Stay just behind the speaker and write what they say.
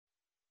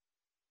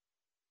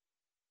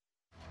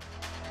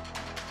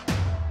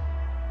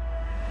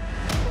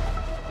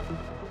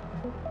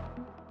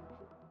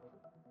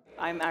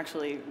I'm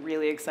actually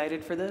really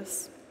excited for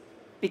this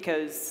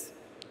because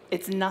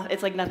it's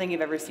like nothing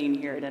you've ever seen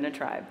here at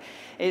Innotribe.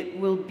 It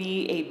will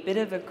be a bit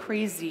of a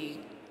crazy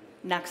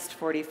next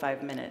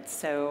 45 minutes,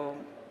 so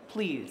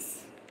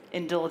please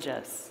indulge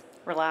us,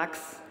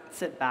 relax,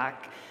 sit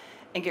back,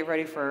 and get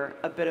ready for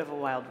a bit of a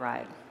wild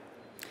ride.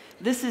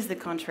 This is the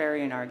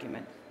Contrarian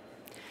Argument.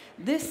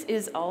 This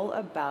is all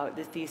about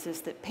the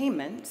thesis that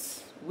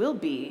payments will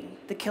be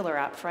the killer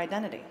app for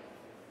identity.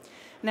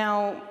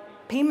 Now,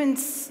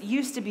 payments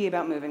used to be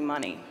about moving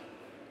money,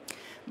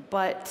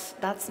 but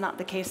that's not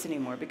the case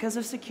anymore because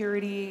of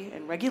security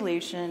and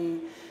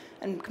regulation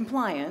and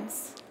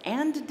compliance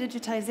and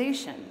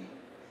digitization.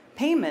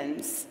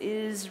 Payments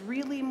is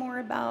really more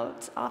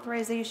about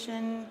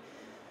authorization,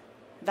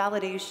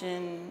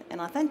 validation, and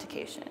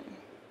authentication.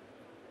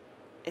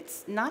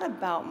 It's not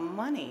about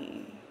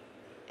money,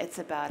 it's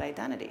about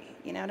identity.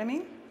 You know what I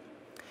mean?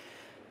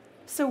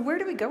 So where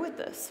do we go with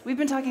this? We've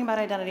been talking about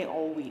identity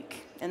all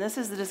week, and this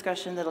is the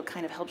discussion that'll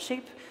kind of help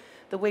shape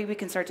the way we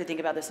can start to think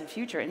about this in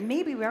future. And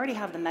maybe we already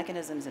have the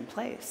mechanisms in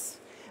place.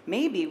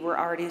 Maybe we're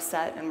already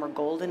set and we're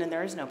golden and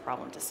there is no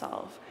problem to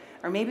solve.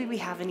 Or maybe we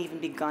haven't even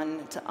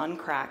begun to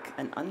uncrack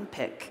and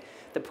unpick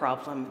the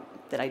problem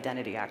that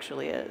identity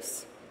actually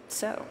is.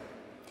 So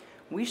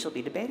we shall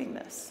be debating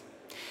this.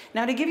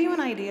 Now, to give you an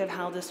idea of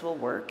how this will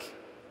work,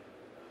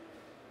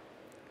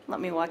 let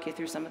me walk you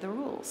through some of the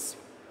rules.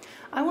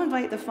 I will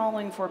invite the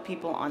following 4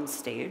 people on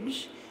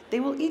stage. They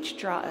will each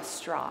draw a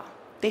straw.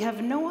 They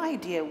have no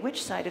idea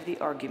which side of the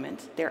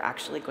argument they're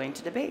actually going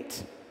to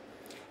debate.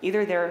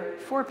 Either they're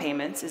for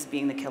payments as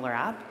being the killer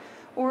app,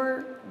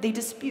 or they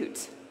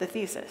dispute the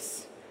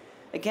thesis.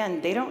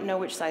 Again, they don't know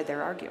which side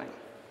they're arguing.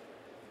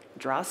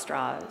 Draw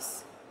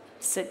straws.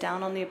 Sit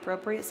down on the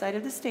appropriate side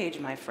of the stage,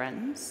 my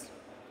friends.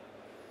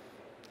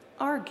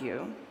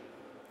 Argue,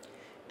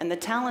 and the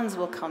talons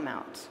will come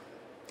out.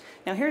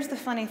 Now, here's the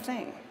funny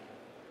thing.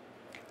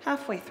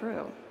 Halfway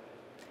through,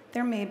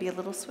 there may be a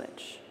little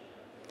switch.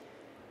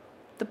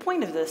 The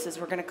point of this is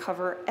we're going to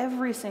cover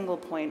every single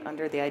point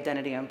under the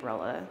identity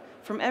umbrella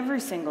from every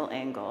single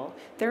angle.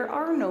 There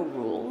are no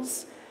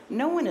rules.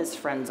 No one is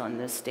friends on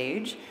this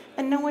stage,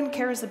 and no one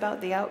cares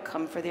about the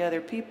outcome for the other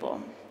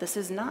people. This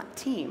is not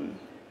team.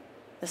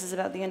 This is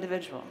about the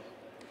individual.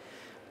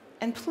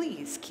 And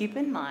please keep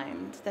in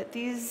mind that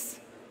these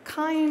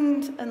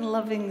kind and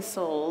loving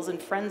souls and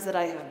friends that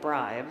I have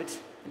bribed,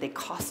 they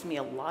cost me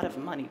a lot of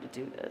money to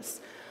do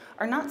this,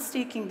 are not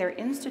staking their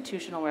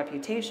institutional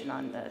reputation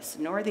on this,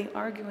 nor are they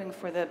arguing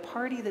for the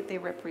party that they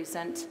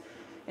represent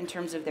in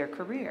terms of their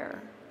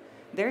career.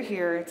 They're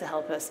here to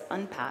help us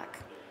unpack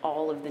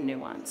all of the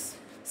nuance.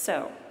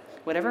 So,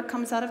 whatever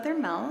comes out of their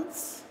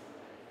mouths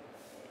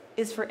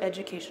is for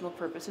educational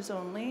purposes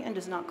only and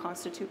does not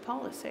constitute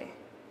policy.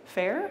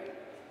 Fair?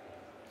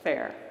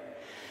 Fair.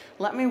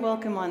 Let me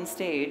welcome on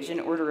stage,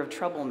 in order of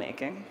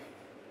troublemaking,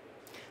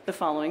 the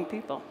following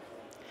people.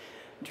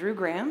 Drew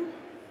Graham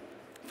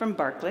from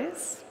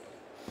Barclays,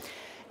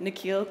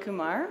 Nikhil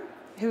Kumar,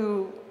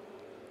 who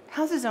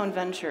has his own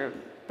venture,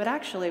 but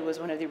actually was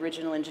one of the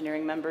original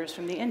engineering members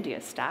from the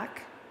India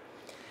stack.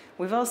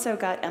 We've also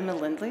got Emma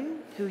Lindley,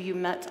 who you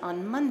met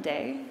on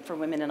Monday for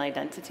Women in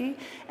Identity,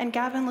 and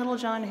Gavin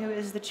Littlejohn, who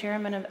is the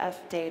chairman of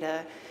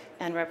FDATA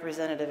and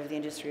representative of the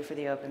industry for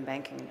the Open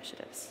Banking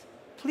Initiatives.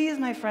 Please,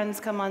 my friends,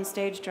 come on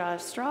stage, draw a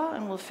straw,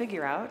 and we'll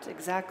figure out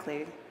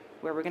exactly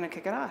where we're going to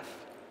kick it off.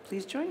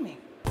 Please join me.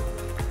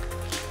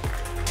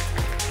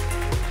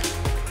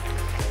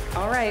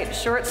 All right,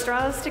 short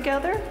straws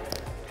together,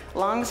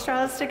 long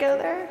straws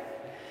together.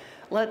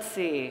 Let's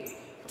see.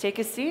 Take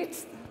a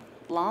seat.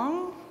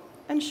 Long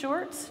and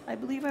short. I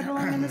believe I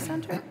belong in the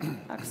center.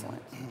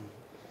 Excellent.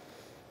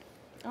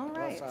 All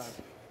right.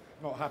 That's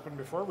not happened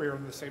before. We were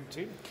on the same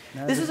team.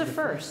 No, this is a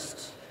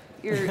first.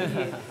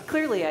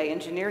 Clearly, I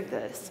engineered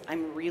this.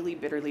 I'm really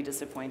bitterly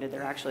disappointed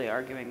they're actually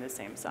arguing the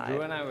same side.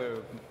 Drew and I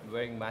were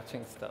wearing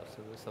matching stuff,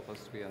 so we're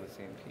supposed to be on the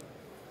same team.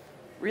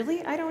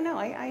 Really? I don't know.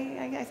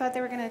 I thought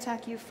they were going to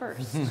attack you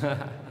first.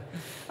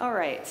 All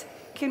right.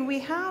 Can we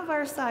have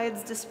our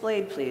sides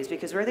displayed, please?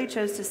 Because where they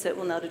chose to sit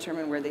will now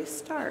determine where they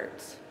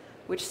start.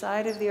 Which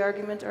side of the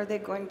argument are they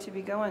going to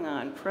be going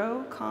on?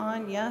 Pro,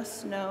 con,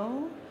 yes,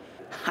 no?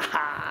 Ha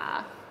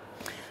ha!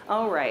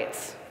 All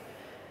right.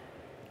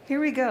 Here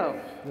we go.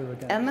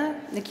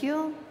 Emma,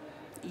 Nikhil,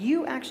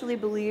 you actually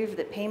believe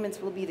that payments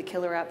will be the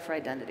killer app for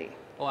identity.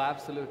 Oh,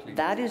 absolutely.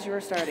 That is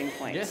your starting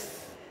point.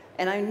 Yes.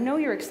 And I know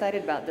you're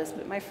excited about this,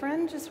 but my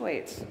friend, just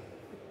wait.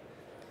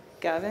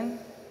 Gavin,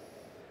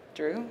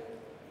 Drew,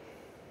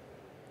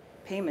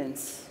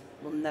 payments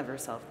will never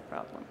solve the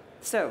problem.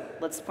 So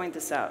let's point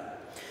this out.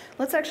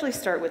 Let's actually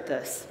start with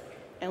this.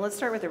 And let's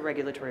start with the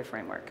regulatory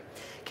framework.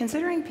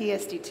 Considering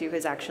PSD2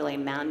 has actually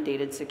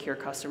mandated secure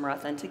customer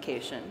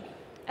authentication,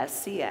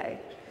 SCA,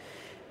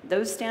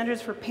 those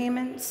standards for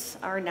payments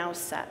are now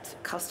set.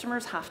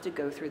 Customers have to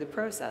go through the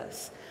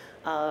process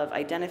of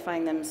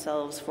identifying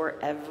themselves for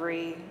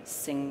every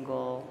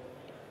single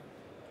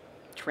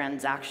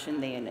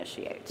transaction they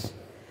initiate.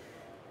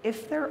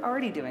 If they're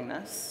already doing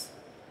this,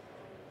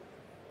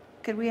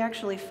 Could we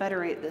actually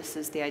federate this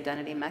as the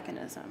identity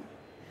mechanism?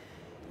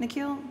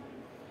 Nikhil,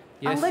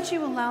 Yes. I'll let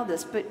you allow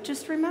this, but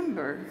just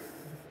remember,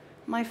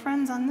 my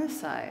friends on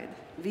this side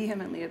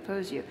vehemently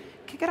oppose you.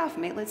 Kick it off,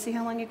 mate. Let's see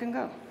how long you can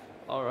go.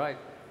 All right.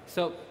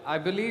 So I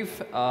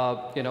believe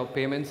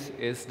payments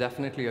is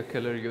definitely a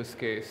killer use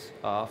case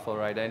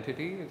for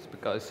identity. It's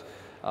because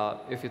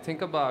if you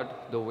think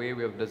about the way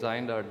we have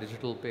designed our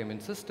digital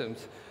payment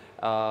systems,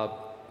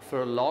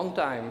 for a long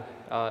time,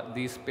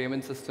 these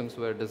payment systems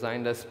were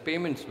designed as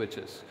payment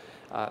switches.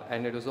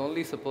 And it was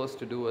only supposed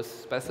to do a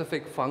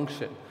specific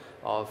function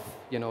of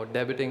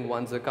debiting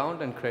one's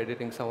account and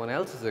crediting someone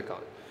else's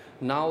account.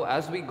 Now,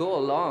 as we go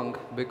along,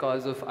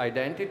 because of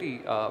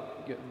identity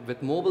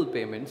with mobile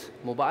payments,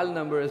 mobile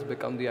number has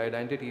become the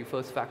identity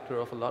first factor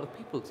of a lot of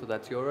people. So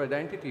that's your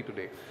identity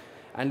today.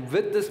 And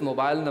with this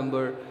mobile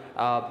number,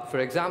 for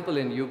example,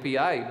 in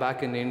UPI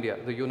back in India,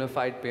 the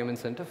Unified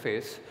Payments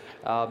Interface,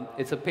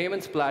 it's a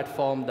payments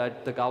platform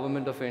that the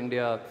government of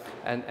India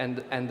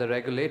and the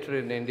regulator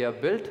in India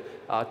built.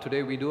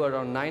 Today, we do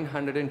around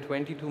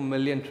 922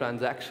 million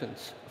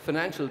transactions,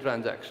 financial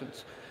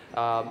transactions.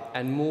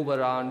 And move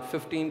around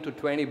 $15 to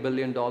 $20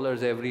 billion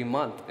every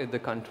month in the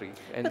country.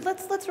 And but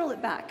let's roll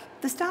it back.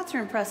 The stats are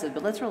impressive,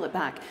 but let's roll it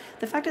back.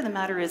 The fact of the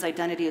matter is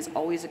identity is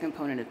always a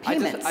component of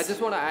payments. I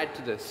just want to add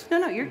to this.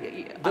 No,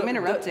 I'm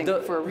interrupting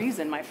for a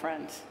reason, my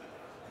friend.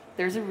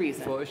 There's a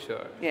reason. For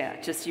sure.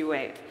 Yeah, just you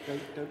wait.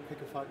 Don't pick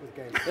a fight with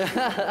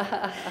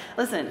Ghela.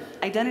 Listen,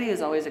 identity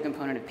is always a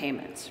component of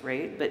payments,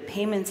 right? But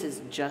payments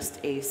is just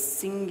a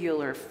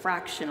singular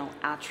fractional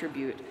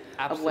attribute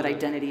of what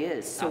identity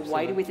is. So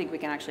why do we think we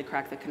can actually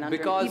crack the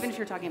conundrum, even if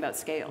you're talking about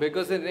scale?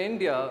 Because in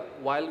India,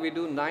 while we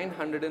do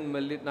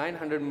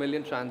 900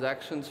 million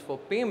transactions for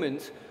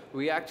payments,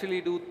 we actually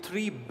do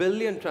 3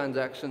 billion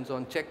transactions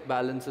on check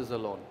balances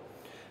alone.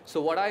 So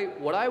what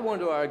I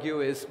want to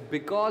argue is,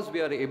 because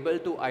we are able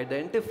to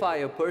identify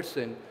a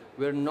person,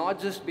 we're not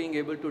just being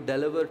able to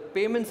deliver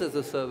payments as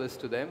a service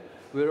to them,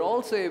 we're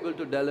also able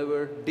to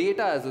deliver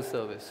data as a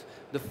service.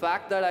 The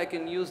fact that I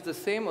can use the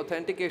same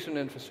authentication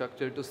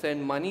infrastructure to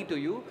send money to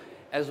you,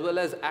 as well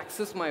as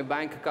access my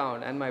bank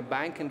account and my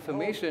bank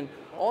information,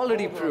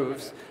 already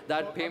proves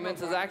that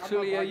payments is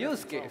actually a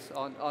use case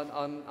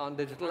on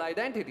digital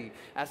identity.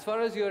 As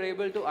far as you're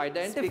able to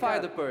identify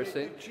the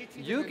person,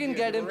 you can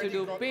get him to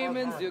do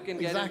payments, you can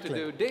get him to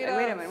do data.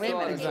 Wait a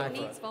minute. It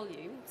needs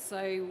volume.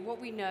 So what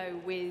we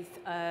know with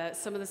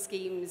some of the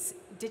schemes,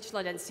 digital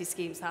identity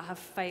schemes that have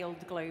failed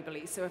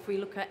globally. So if we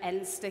look at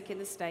NSTIC in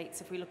the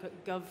States, if we look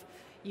at Gov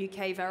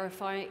UK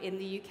Verify in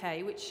the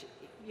UK, which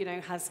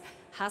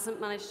hasn't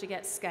managed to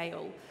get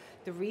scale.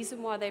 The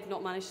reason why they've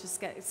not managed to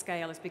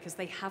scale is because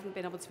they haven't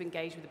been able to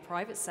engage with the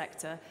private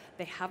sector.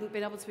 They haven't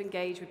been able to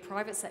engage with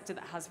private sector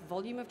that has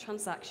volume of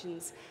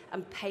transactions,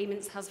 and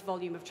payments has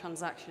volume of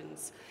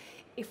transactions.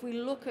 If we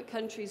look at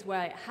countries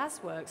where it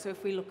has worked, so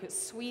if we look at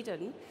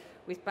Sweden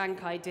with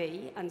Bank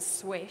ID and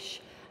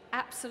Swish,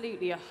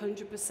 absolutely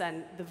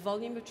 100%, the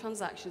volume of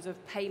transactions of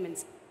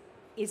payments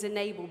is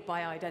enabled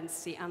by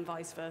identity and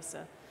vice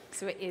versa.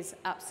 So it is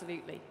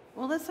absolutely.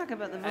 Well, let's talk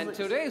about the And in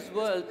today's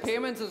world,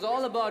 payments is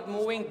all about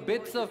moving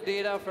bits of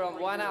data from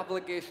one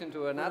application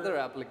to another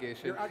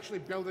application. You're actually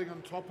building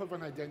on top of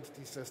an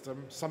identity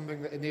system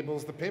something that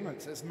enables the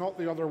payments. It's not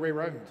the other way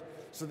around.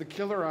 So the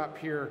killer app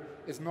here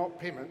is not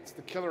payments.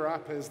 The killer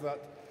app is that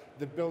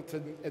the built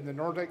in the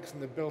Nordics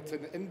and the built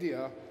in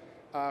India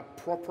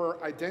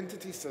proper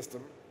identity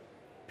system.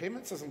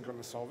 Payments isn't going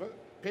to solve it.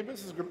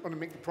 Payments is going to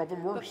make the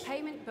problem worse.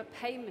 But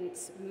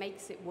payments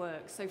makes it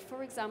work. So,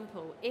 for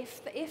example,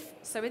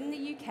 so in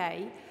the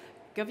UK,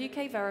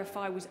 GovUK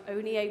Verify was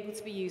only able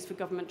to be used for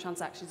government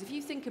transactions. If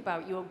you think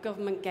about your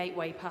government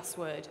gateway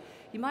password,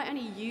 you might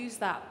only use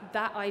that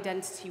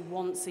identity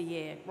once a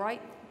year,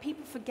 right?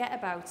 People forget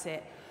about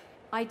it.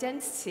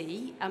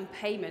 Identity and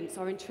payments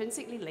are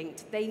intrinsically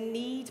linked. They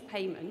need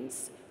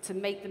payments to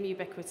make them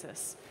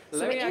ubiquitous.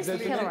 So it is the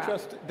killer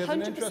app. There's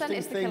an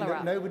interesting thing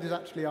that nobody's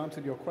actually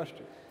answered your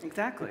question.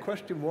 Exactly. The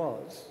question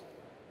was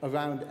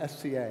around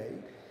SCA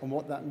and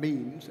what that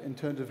means in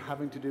terms of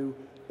having to do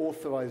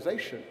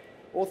authorization.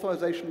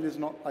 Authorization is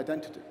not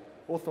identity.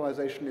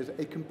 Authorization is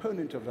a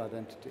component of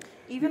identity.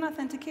 Even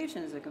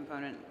authentication is a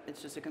component.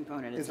 It's just a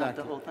component. It's not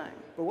the whole thing.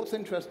 But what's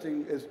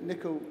interesting is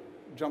Nikhil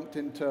jumped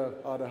into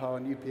Aadhaar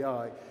and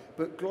UPI,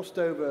 but glossed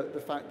over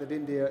the fact that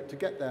India, to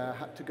get there,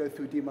 had to go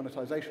through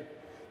demonetization.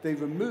 They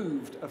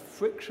removed a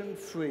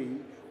friction-free,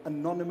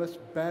 anonymous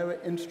bearer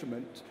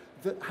instrument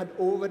that had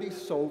already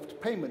solved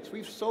payments.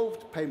 We've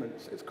solved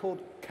payments. It's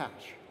called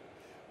cash.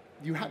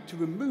 You had to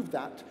remove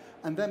that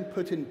and then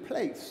put in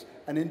place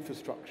an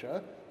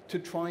infrastructure to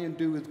try and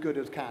do as good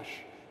as cash.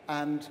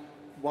 And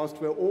whilst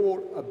we're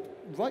all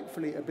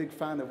rightfully a big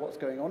fan of what's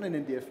going on in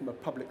India from a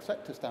public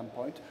sector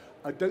standpoint,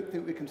 I don't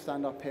think we can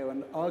stand up here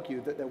and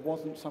argue that there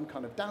wasn't some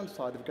kind of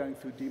downside of going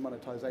through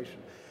demonetization.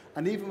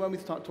 And even when we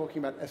start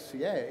talking about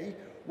SCA,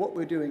 what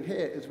we're doing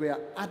here is we are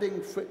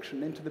adding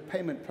friction into the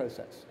payment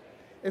process.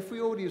 If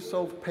we already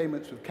solved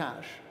payments with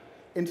cash,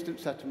 instant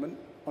settlement,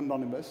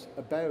 anonymous,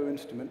 a bearer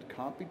instrument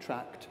can't be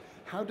tracked,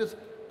 how does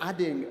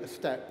adding a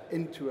step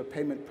into a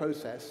payment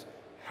process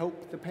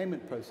help the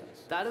payment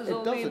process. That is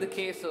only in the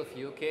case of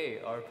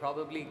UK or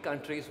probably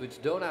countries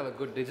which don't have a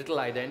good digital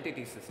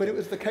identity system. But it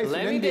was the case in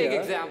India. Let me take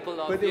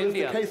example of but it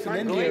India. was the case in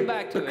India Going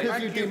back to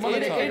because it, you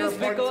demonetize. it is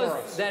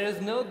because there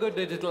is no good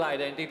digital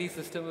identity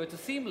system which is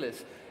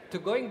seamless.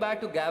 Going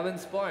back to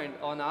Gavin's point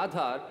on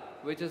Aadhaar,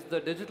 which is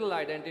the digital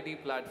identity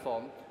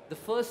platform, the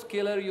first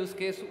killer use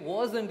case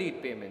was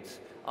indeed payments.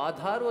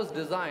 Aadhaar was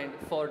designed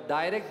for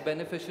direct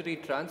beneficiary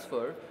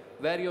transfer,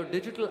 where your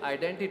digital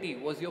identity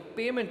was your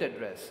payment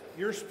address.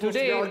 You're supposed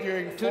to be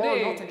arguing for,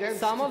 not against.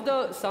 Some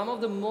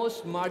of the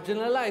most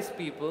marginalized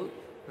people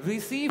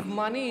receive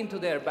money into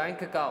their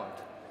bank account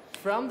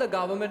from the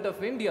government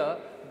of India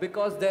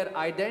because their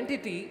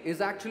identity is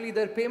actually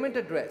their payment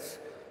address.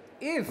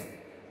 If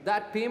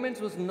that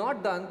payments was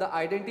not done, the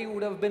identity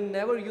would have been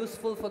never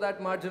useful for that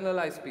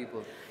marginalized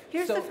people.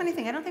 Here's the funny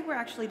thing. I don't think we're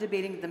actually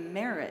debating the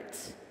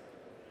merit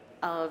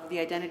of the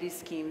identity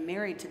scheme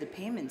married to the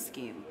payment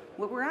scheme.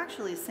 What we're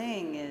actually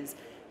saying is,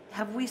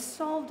 have we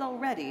solved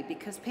already,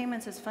 because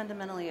payments has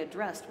fundamentally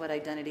addressed what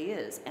identity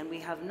is, and we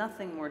have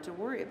nothing more to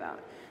worry about.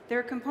 There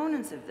are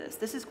components of this.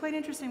 This is quite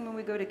interesting when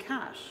we go to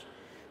cash,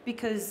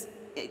 because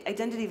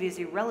identity is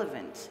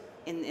irrelevant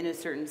in a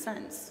certain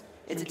sense.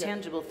 It's a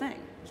tangible thing.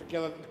 So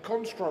Ghela, the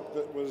construct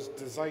that was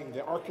designed,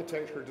 the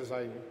architecture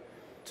designed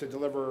to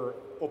deliver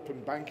open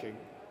banking,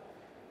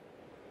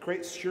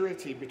 creates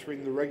surety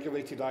between the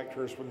regulated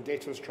actors when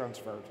data is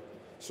transferred,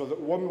 so that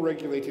one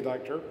regulated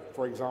actor,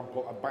 for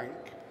example, a bank,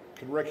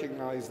 can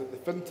recognize that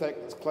the fintech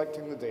that's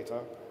collecting the data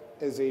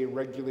is a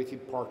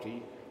regulated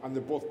party, and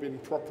they've both been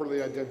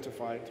properly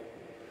identified.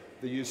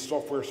 They use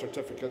software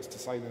certificates to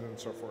sign in and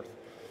so forth.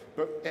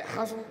 But it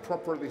hasn't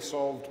properly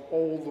solved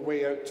all the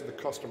way out to the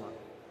customer.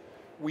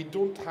 We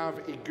don't have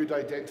a good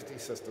identity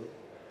system.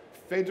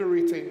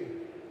 Federating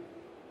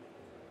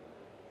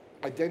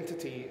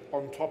identity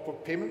on top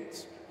of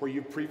payments, where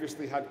you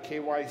previously had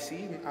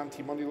KYC and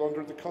anti-money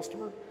launder the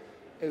customer,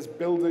 is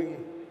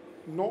building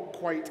not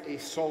quite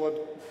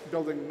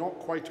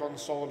on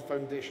solid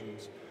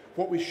foundations.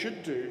 What we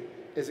should do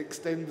is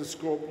extend the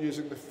scope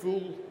using the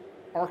full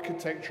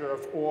architecture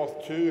of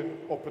OAuth 2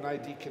 and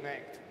OpenID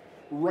Connect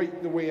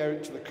right the way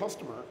out to the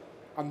customer,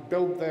 and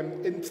build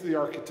them into the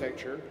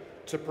architecture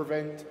to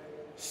prevent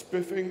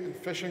spoofing and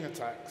phishing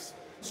attacks,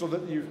 so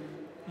that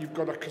you've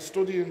got a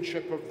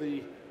custodianship of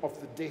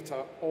the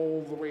data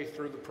all the way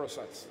through the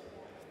process.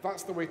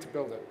 That's the way to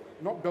build it,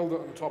 not build it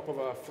on top of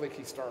a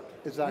flaky start.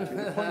 Exactly.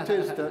 The point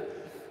is that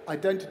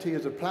identity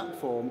as a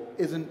platform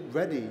isn't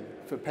ready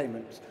for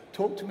payments.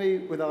 Talk to me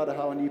with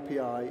Aadhaar and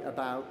UPI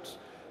about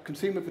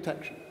consumer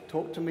protection.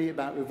 Talk to me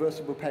about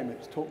reversible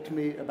payments. Talk to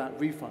me about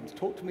refunds.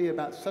 Talk to me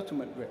about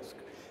settlement risk.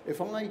 If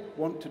I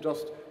want to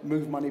just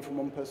move money from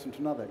one person to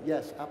another,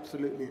 yes,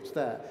 absolutely, it's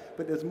there.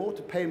 But there's more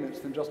to payments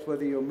than just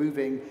whether you're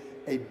moving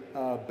a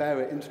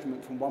bearer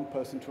instrument from one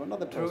person to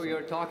another person. True,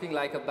 you're talking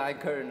like a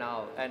banker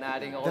now and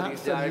adding all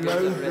these jargons.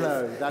 That's a low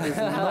blow. That is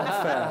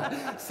not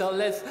fair. So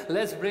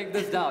let's break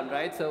this down,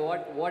 right? So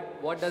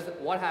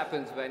what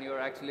happens when you're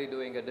actually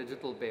doing a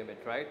digital payment,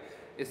 right?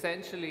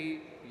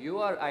 Essentially, you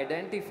are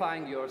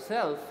identifying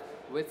yourself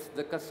with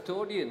the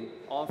custodian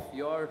of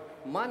your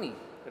money,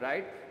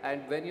 right?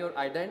 And when you're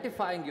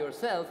identifying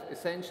yourself,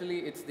 essentially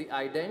it's the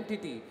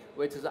identity,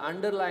 which is the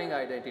underlying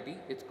identity.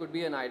 It could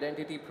be an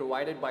identity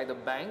provided by the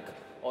bank,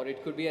 or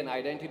it could be an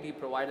identity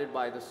provided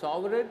by the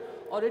sovereign,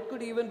 or it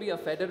could even be a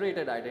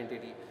federated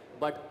identity.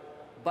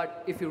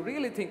 But if you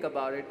really think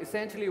about it,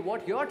 essentially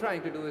what you're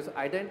trying to do is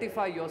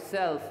identify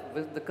yourself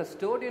with the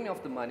custodian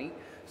of the money,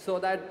 so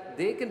that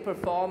they can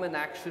perform an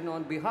action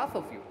on behalf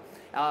of you.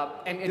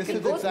 And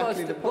it goes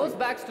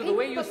back to the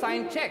way you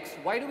sign checks.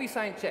 Why do we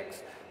sign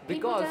checks?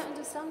 Because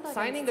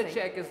signing a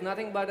check is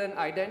nothing but an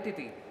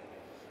identity.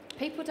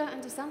 People don't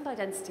understand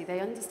identity. They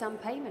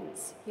understand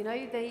payments. You know,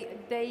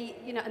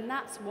 and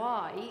that's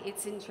why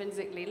it's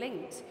intrinsically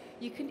linked.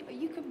 You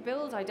can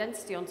build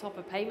identity on top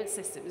of payment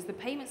systems. The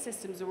payment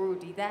systems are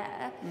already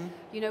there.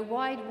 You know,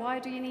 why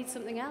do you need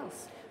something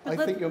else? I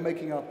think you're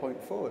making our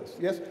point for us.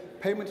 Yes,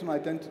 payments and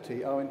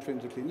identity are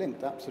intrinsically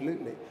linked,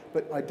 absolutely.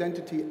 But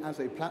identity as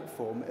a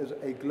platform, as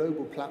a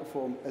global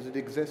platform as it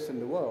exists in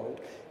the world,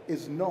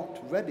 is not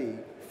ready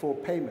for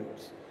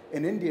payments.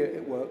 In India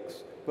it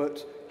works,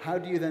 but how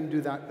do you then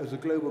do that as a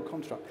global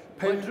construct?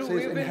 Payments is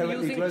inherently global.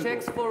 We've been using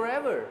checks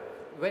forever.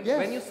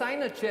 When you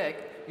sign a check,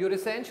 you're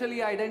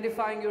essentially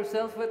identifying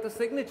yourself with a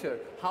signature.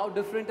 How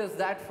different is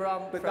that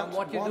from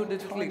what you do digitally today? But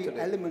that's one tiny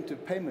element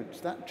of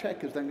payments. That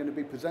check is then going to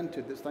be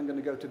presented, that's then going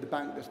to go to the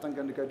bank, that's then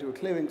going to go to a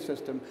clearing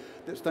system,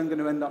 that's then going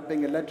to end up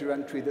being a ledger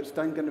entry, that's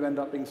then going to end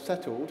up being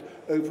settled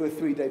over a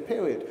 3-day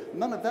period.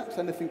 None of that's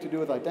anything to do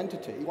with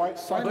identity.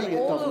 Signing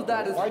it doesn't.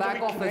 Why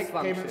do we connect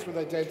payments with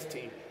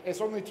identity? It's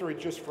only to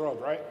reduce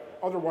fraud, right?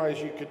 Otherwise,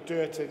 you could do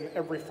it in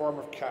every form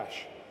of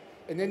cash.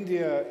 In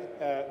India,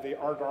 the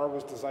Aadhaar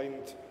was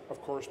designed,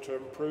 of course, to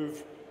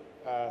improve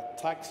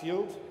tax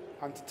yield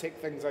and to take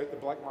things out the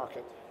black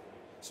market.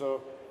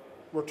 So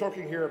we're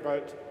talking here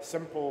about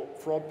simple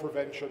fraud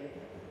prevention.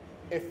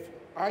 If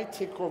I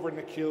take over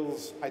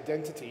Nikhil's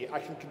identity, I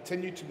can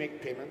continue to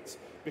make payments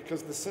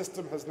because the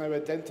system has now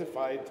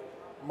identified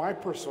my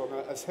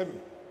persona as him.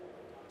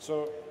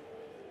 So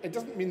it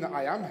doesn't mean that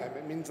I am him,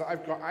 it means that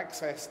I've got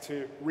access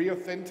to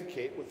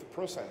re-authenticate with the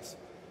process.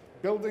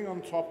 Building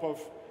on top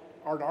of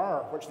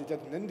Aadhaar, which they did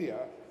in India,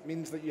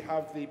 means that you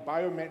have the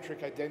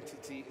biometric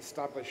identity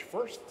established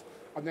first,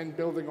 and then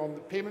building on the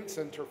payments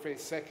interface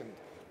second.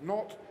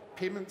 Not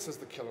payments as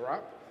the killer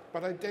app,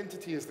 but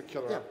identity as the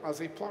killer app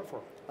as a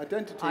platform.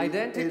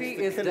 Identity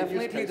is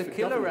definitely the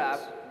killer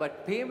app,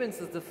 but payments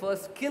is the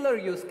first killer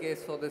use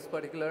case for this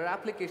particular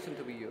application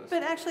to be used.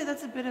 But actually,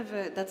 that's a bit of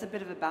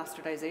a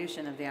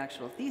bastardization of the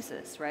actual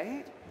thesis,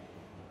 right?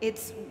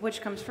 It's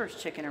which comes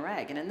first, chicken or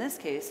egg, and in this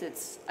case,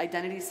 it's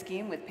identity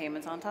scheme with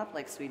payments on top,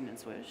 like Sweden and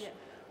Swish. Yeah.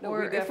 No,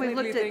 or we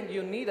definitely if think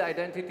you need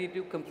identity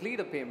to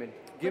complete a payment.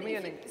 Give me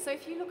an. So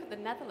if you look at the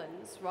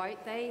Netherlands, right,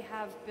 they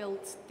have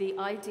built the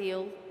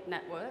ideal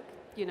network,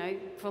 you know,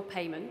 for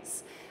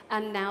payments,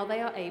 and now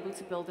they are able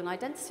to build an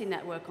identity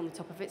network on the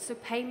top of it. So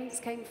payments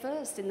came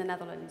first in the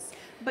Netherlands.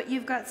 But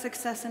you've got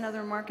success in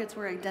other markets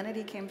where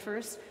identity came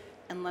first,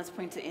 and let's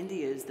point to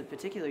India as the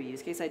particular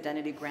use case.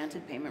 Identity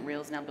granted payment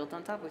rails now built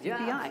on top with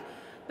UPI.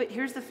 But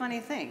here's the funny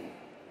thing.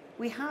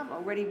 We have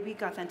already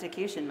weak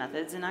authentication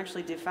methods, and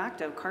actually de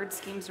facto, card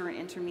schemes are an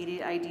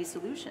intermediate ID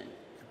solution.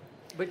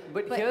 But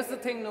here's the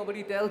thing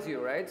nobody tells you,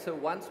 right? So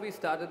once we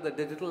started the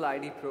digital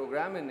ID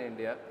program in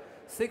India,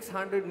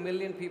 600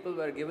 million people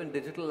were given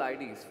digital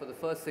IDs for the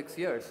first 6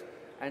 years,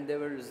 and there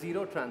were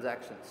 0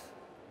 transactions.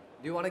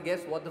 Do you want to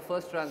guess what the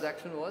first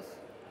transaction was?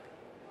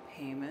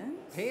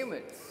 Payments?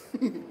 Payments.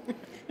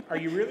 Are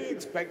you really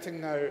expecting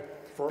now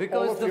for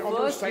because all of the the other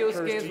first use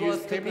sectors case to use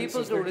was for payments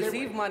people as to their receive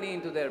gateway? money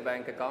into their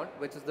bank account,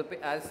 which is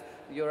as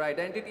your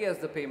identity as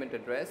the payment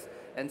address,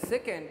 and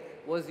second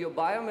was your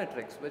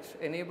biometrics, which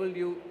enabled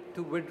you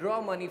to withdraw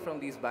money from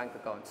these bank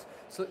accounts.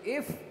 So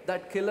if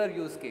that killer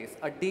use case,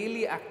 a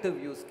daily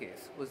active use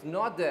case, was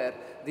not there,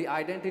 the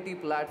identity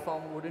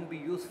platform wouldn't be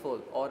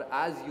useful or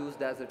as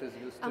used as it is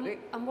used today.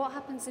 And what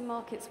happens in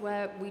markets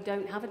where we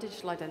don't have a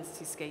digital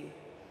identity scheme?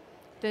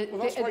 The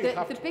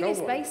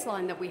biggest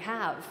baseline that we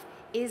have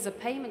is a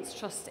payments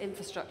trust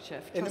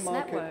infrastructure, In a trust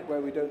market network.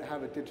 where we don't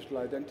have a digital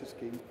identity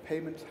scheme,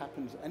 payments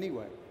happens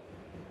anyway.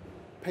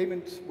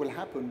 Payments will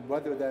happen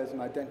whether there's an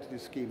identity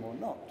scheme or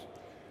not.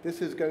 This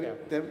is going.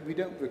 We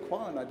don't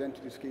require an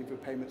identity scheme for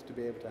payments to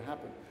be able to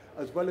happen.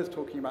 As well as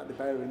talking about the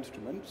bearer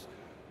instruments,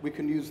 we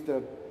can use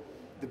the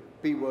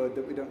B word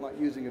that we don't like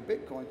using of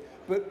Bitcoin,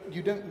 but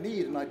you don't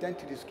need an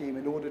identity scheme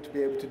in order to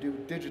be able to do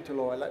digital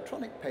or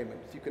electronic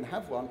payments. You can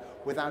have one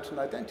without an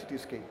identity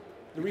scheme.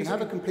 You can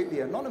have a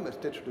completely anonymous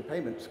digital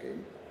payment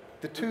scheme.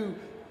 The two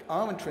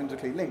are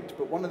intrinsically linked,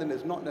 but one of them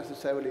is not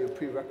necessarily a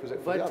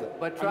prerequisite for the other.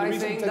 But try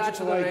saying that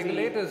to the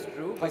regulators,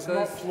 Drew, because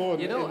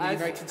you know,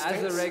 as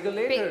a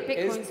regulator,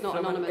 Bitcoin's not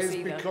anonymous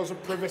either. Because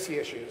of privacy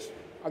issues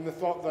and the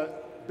thought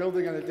that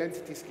building an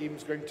identity scheme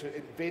is going to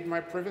invade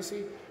my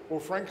privacy. Well,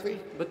 frankly,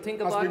 but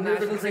think as about we move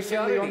national increasingly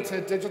security. onto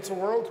a digital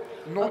world,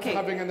 not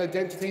having an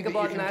identity that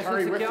you can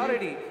carry with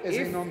you is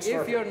a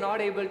non-starter. If you're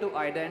not able to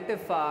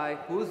identify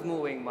who's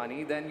moving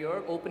money, then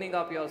you're opening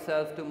up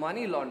yourself to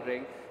money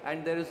laundering,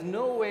 and there is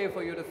no way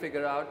for you to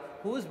figure out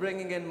who's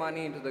bringing in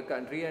money into the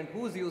country and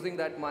who's using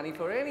that money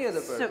for any other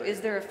purpose. So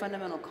is there a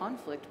fundamental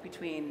conflict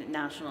between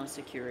national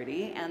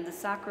security and the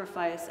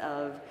sacrifice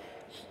of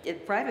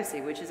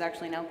privacy, which is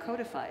actually now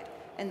codified?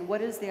 And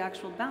what is the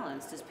actual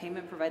balance? Does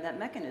payment provide that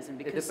mechanism?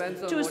 Because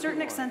to a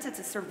certain extent, it's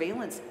a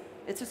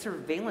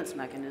surveillance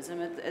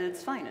mechanism at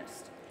its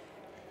finest.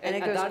 And it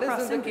goes that is in the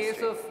cross-industry.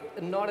 case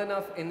of not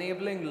enough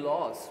enabling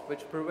laws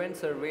which prevent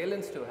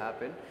surveillance to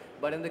happen.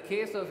 But in the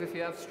case of if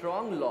you have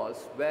strong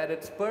laws where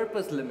it's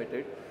purpose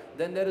limited,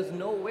 then there is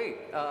no way,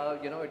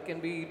 it can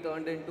be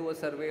turned into a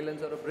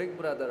surveillance or a Big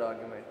Brother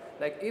argument.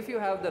 Like if you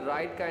have the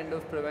right kind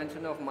of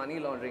Prevention of Money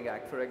Laundering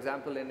Act, for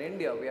example, in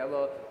India, we have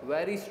a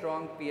very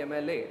strong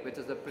PMLA, which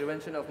is the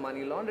Prevention of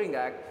Money Laundering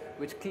Act,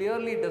 which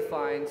clearly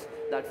defines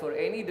that for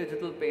any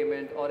digital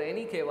payment or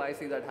any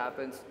KYC that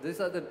happens, these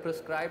are the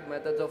prescribed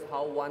methods of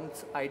how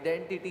one's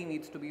identity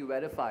needs to be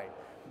verified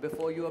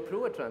before you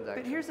approve a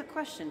transaction. But here's a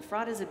question.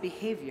 Fraud is a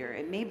behavior.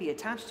 It may be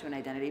attached to an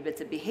identity, but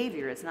it's a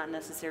behavior. It's not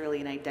necessarily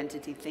an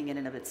identity thing in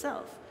and of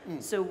itself.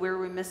 So where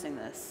are we missing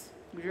this?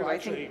 Well,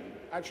 actually,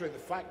 the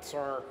facts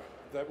are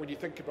that when you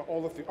think about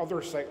all of the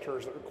other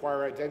sectors that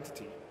require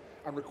identity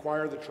and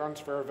require the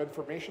transfer of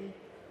information,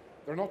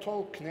 they're not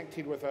all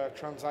connected with a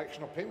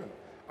transactional payment.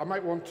 I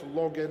might want to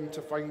log in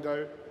to find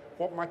out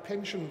what my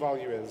pension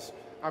value is.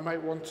 I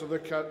might want to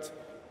look at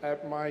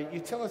my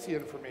utility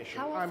information.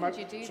 How often do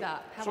you do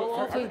that? How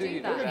often do you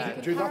do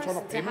that? Do that on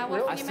a payment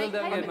rail? I still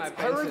don't get my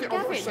How are the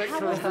pension. other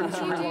sectors going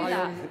to rely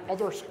on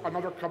that?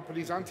 another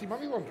companies'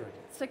 anti-money laundering?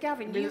 So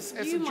Gavin, I mean, you it's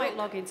a might joke.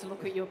 log in to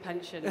look at your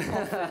pension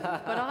often,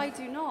 but I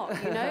do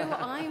not. You know,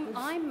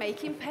 I'm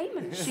making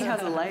payments. she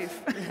has a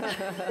life.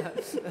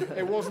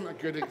 It wasn't a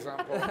good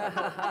example.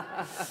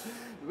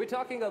 We're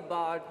talking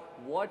about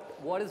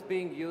what is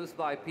being used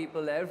by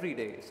people every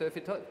day. So if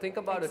you think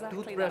about Exactly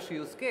a toothbrush that.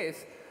 use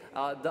case,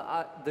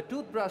 the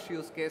toothbrush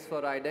use case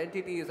for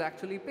identity is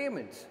actually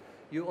payments.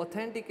 You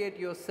authenticate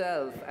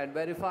yourself and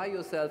verify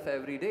yourself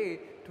every day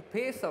to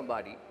pay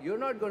somebody. You're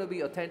not going to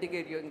be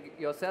authenticating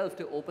yourself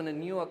to open a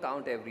new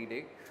account every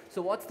day.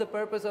 So what's the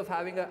purpose of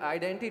having an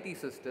identity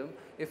system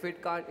if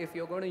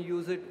you're going to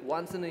use it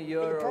once in a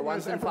year or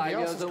once in 5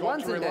 years or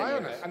once in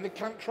 10 years? And they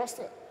can't trust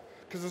it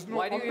because there's no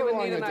Why do you even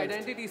need an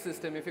identity identity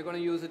system if you're going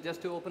to use it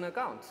just to open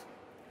accounts?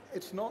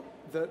 It's not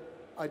that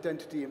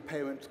identity and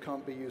payments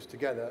can't be used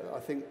together. I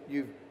think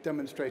you've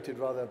demonstrated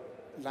rather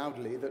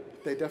loudly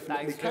that they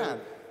definitely can.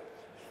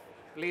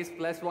 Please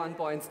plus 1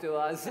 point to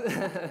us.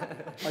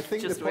 I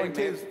think the point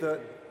is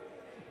that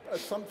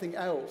something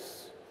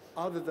else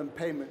other than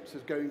payments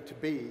is going to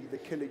be the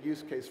killer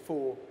use case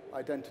for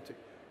identity.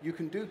 You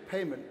can do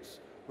payments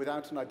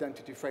without an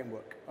identity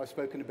framework. I've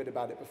spoken a bit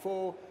about it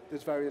before.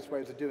 There's various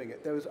ways of doing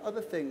it. There's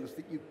other things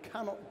that you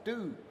cannot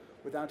do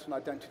without an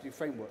identity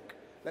framework.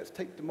 Let's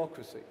take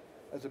democracy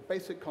as a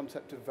basic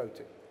concept of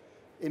voting.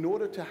 In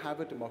order to have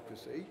a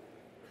democracy,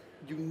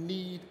 you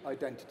need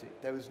identity.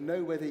 There is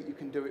no way that you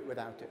can do it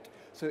without it.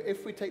 So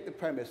if we take the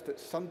premise that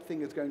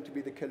something is going to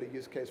be the killer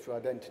use case for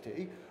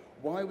identity,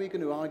 why are we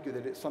going to argue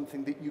that it's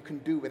something that you can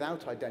do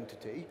without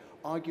identity?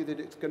 Argue that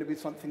it's going to be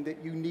something that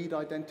you need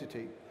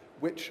identity,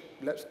 which,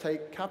 let's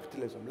take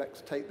capitalism, let's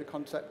take the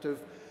concept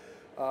of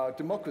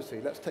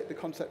democracy, let's take the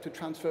concept of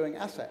transferring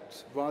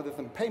assets rather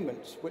than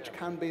payments, which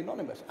can be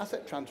anonymous.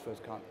 Asset transfers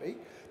can't be.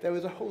 There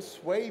is a whole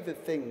swathe of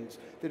things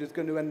that is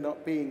going to end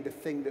up being the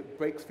thing that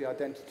breaks the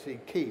identity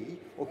key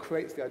or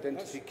creates the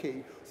identity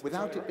key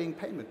without it being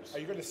payments. Are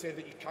you going to say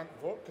that you can't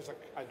vote because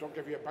I don't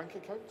give you a bank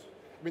account?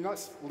 I mean,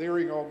 that's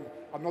layering on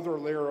another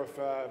layer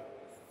of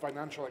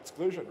financial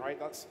exclusion, right?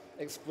 That's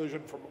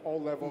exclusion from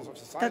all levels of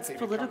society. That's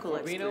political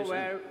exclusion. We know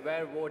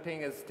where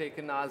voting has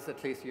taken us,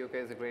 at least UK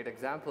is a great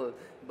example,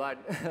 but,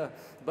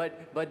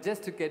 but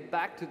just to get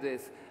back to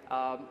this,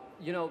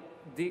 you know,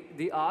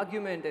 the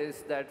argument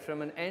is that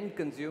from an end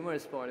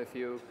consumer's point of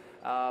view,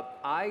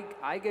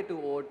 I get to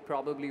vote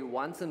probably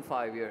once in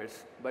 5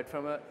 years, but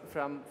from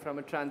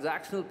a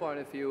transactional point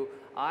of view,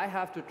 I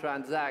have to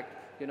transact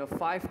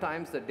 5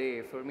 times a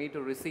day for me to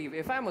receive.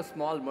 If I'm a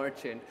small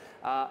merchant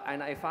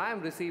and if I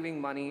am receiving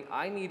money,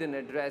 I need an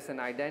address and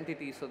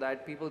identity so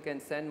that people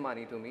can send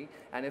money to me.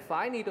 And if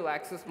I need to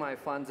access my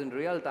funds in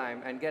real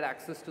time and get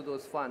access to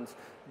those funds,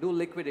 do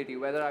liquidity,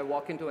 whether I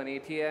walk into an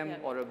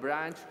ATM or a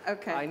branch,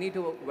 I need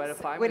to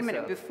verify myself. Wait a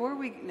minute, before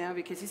we, now,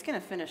 because he's going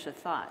to finish a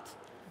thought.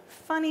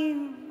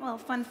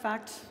 Fun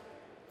fact,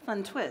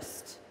 fun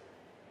twist.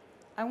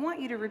 I want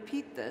you to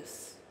repeat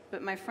this,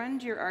 but my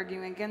friend, you're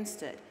arguing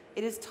against it.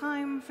 It is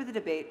time for the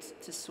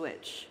debate to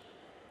switch.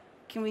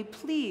 Can we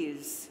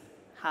please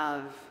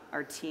have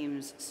our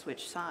teams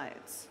switch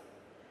sides?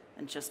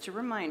 And just to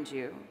remind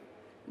you,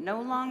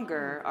 no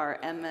longer are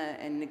Emma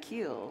and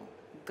Nikhil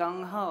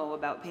gung-ho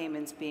about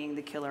payments being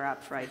the killer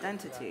app for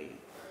identity.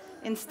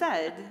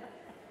 Instead,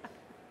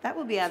 that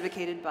will be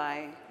advocated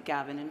by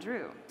Gavin and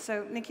Drew.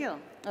 So, Nikhil,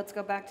 let's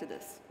go back to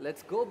this.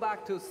 Let's go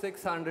back to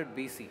 600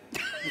 BC.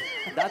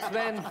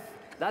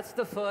 That's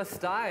the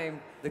first time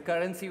the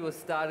currency was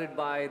started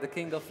by the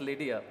king of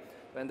Lydia,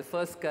 when the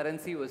first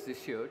currency was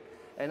issued.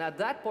 And at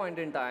that point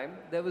in time,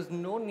 there was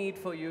no need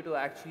for you to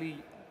actually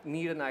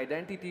need an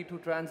identity to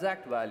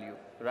transact value,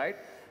 right?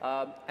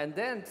 And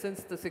then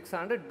since the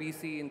 600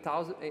 BC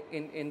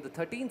in the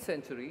 13th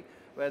century,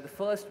 when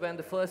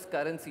the first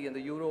currency and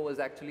the euro was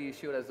actually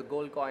issued as a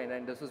gold coin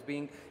and this was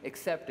being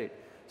accepted.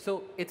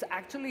 So it's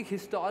actually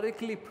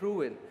historically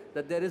proven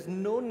that there is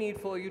no need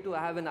for you to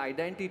have an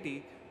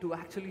identity to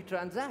actually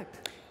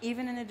transact.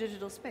 Even in a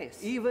digital space.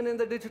 Even in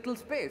the digital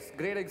space.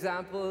 Great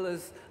example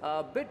is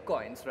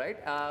Bitcoins, right?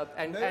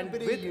 And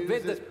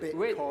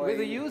with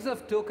the use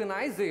of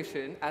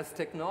tokenization as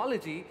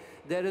technology,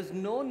 there is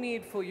no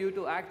need for you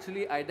to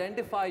actually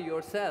identify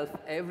yourself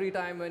every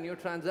time when you're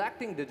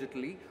transacting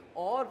digitally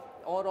or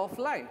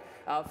offline.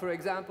 For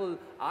example,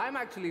 I'm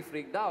actually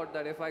freaked out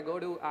that if I go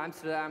to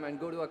Amsterdam and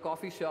go to a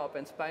coffee shop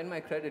and spend my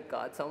credit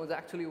card, someone's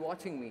actually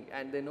watching me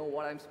and they know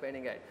what I'm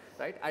spending at,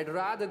 right? I'd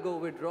rather go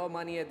withdraw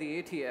money at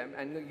the ATM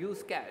and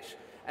use cash.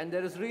 And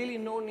there is really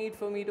no need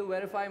for me to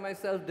verify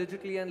myself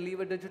digitally and leave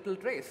a digital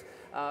trace.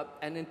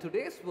 And in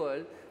today's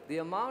world, the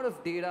amount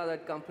of data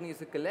that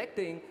companies are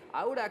collecting,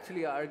 I would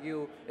actually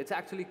argue it's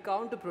actually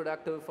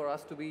counterproductive for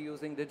us to be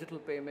using digital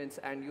payments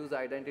and use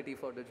identity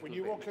for digital payments. When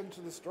you walk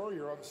into the store,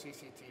 you're on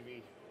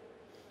CCTV.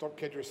 Don't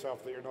kid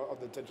yourself that you're not on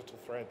the digital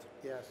thread.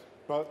 Yes.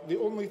 But the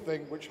only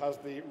thing which has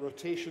the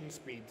rotation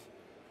speed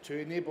to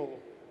enable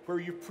where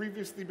you've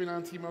previously been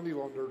anti-money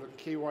laundered and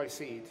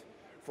KYC'd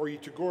for you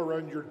to go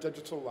around your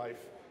digital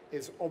life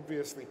is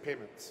obviously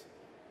payments.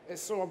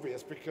 It's so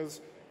obvious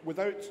because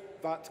without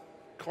that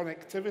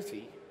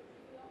connectivity,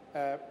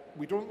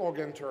 we don't log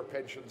into our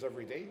pensions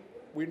every day.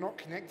 We're not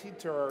connected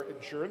to our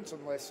insurance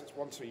unless it's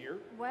once a year.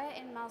 Where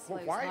in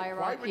Maslow's why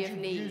hierarchy would of you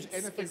needs use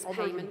anything is other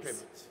than payments?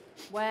 payments?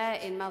 Where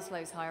in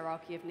Maslow's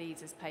hierarchy of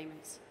needs is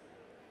payments?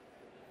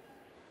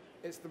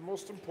 It's the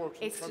most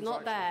important It's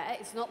not there.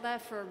 It's not there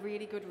for a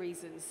really good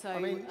reason. So, I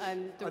mean,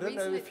 the I don't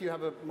know reason if you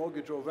have a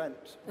mortgage or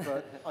rent,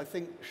 but I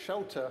think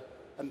shelter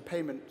and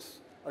payments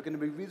are going to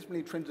be reasonably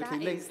intrinsically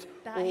linked.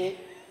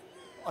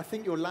 I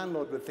think your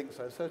landlord would think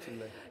so,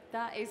 certainly.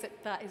 That is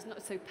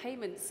not, so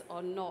payments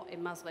are not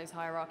in Maslow's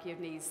hierarchy of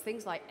needs.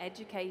 Things like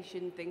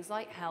education, things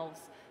like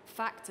health,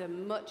 factor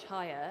much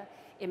higher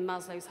in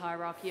Maslow's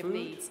hierarchy of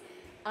needs.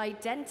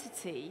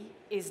 Identity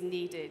is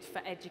needed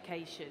for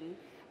education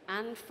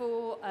and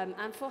for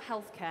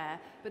healthcare,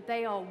 but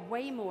they are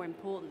way more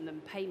important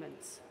than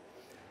payments.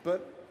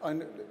 But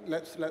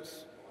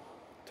let's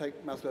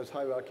take Maslow's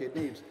hierarchy of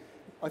needs.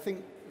 I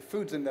think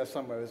food's in there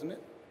somewhere, isn't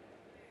it?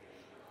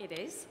 It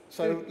is.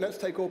 So let's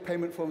take all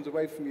payment forms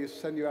away from you,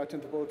 send you out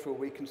into the world for a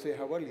week and see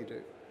how well you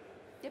do.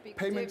 Yeah, but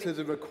Payments is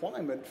a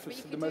requirement for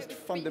the most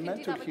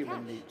fundamental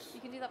human needs.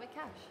 You can do that with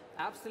cash.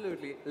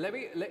 Absolutely.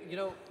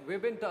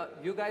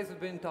 You guys have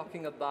been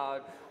talking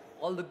about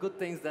all the good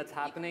things that's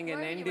happening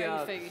in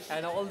India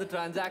and all the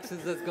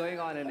transactions that's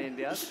going on in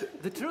India.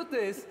 The truth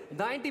is,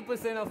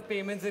 90% of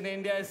payments in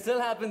India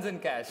still happens in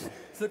cash.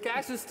 So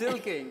cash is still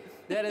king.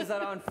 There is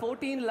around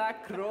 14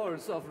 lakh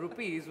crores of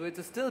rupees which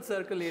is still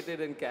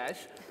circulated in cash.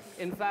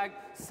 In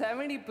fact,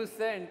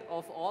 70%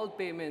 of all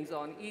payments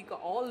on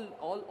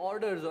all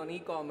orders on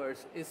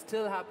e-commerce is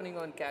still happening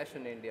on cash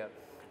in India.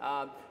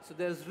 So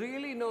there's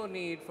really no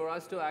need for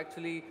us to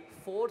actually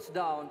force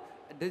down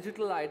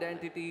digital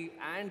identity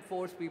and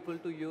force people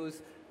to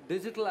use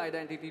digital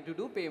identity to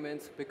do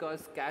payments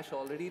because cash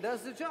already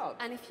does the job.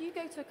 And if you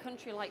go to a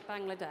country like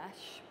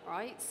Bangladesh,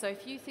 right? So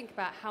if you think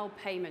about how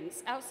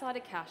payments outside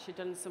of cash are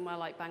done somewhere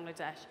like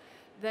Bangladesh,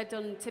 they're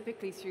done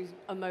typically through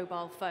a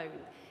mobile phone.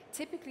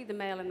 Typically the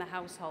male in the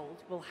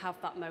household will have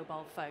that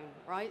mobile phone,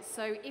 right?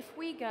 So if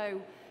we go,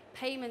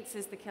 payments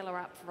is the killer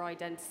app for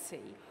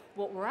identity,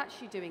 what we're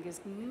actually doing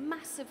is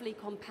massively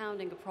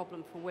compounding a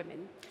problem for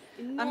women.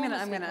 I'm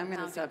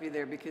gonna stop you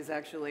there because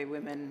actually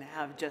women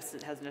have just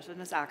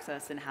as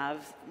access and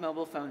have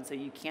mobile phones, so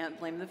you can't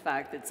blame the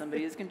fact that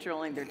somebody is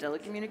controlling their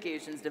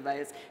telecommunications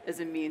device as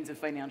a means of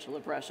financial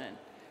oppression.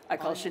 I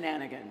call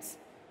shenanigans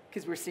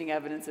because we're seeing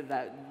evidence of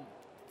that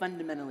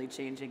fundamentally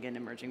changing in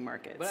emerging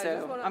markets. But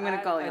so I'm going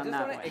to call you on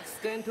that one. I just want to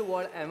extend to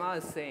what Emma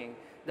is saying,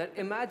 that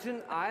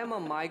imagine I am a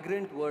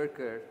migrant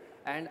worker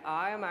and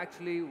I am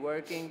actually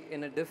working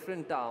in a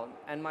different town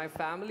and my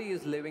family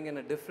is living in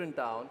a different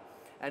town,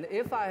 and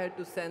if I had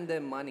to send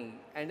them money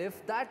and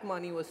if that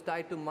money was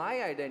tied to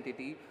my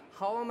identity,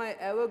 how am I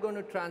ever going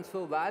to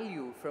transfer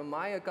value from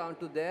my account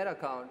to their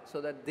account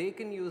so that they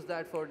can use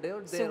that for their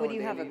own So would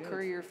you have a needs?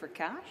 courier for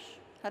cash?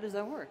 How does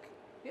that work?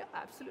 Yeah,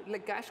 absolutely.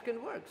 Like cash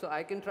can work. So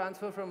I can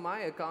transfer from my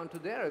account to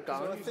their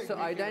account. So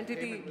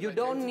identity, you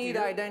don't need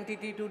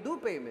identity to do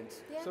payments.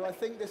 Yeah, so I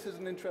think this is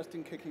an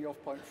interesting kicking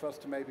off point for us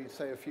to maybe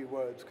say a few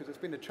words, because it's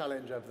been a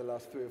challenge over the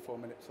last 3 or 4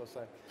 minutes or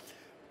so.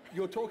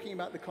 You're talking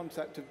about the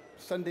concept of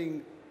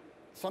sending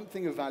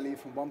something of value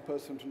from one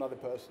person to another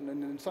person,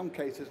 and in some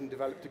cases in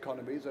developed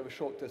economies over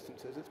short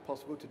distances, it's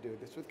possible to do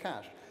this with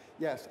cash.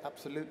 Yes,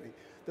 absolutely.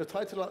 The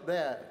title up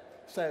there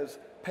says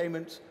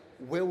payments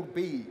will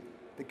be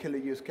the killer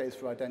use case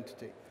for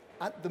identity.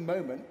 At the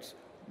moment,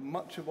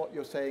 much of what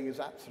you're saying is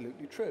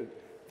absolutely true.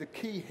 The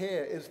key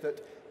here is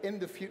that in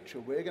the future,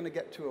 we're going to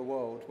get to a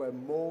world where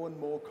more and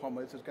more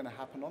commerce is going to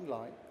happen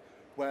online,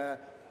 where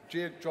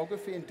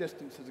geography and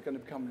distances are going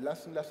to become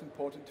less and less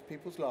important to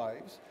people's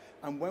lives.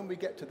 And when we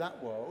get to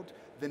that world,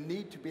 the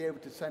need to be able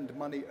to send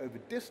money over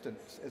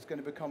distance is going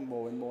to become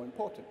more and more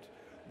important.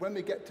 When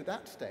we get to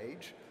that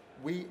stage,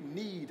 we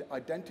need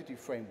identity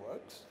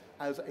frameworks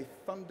as a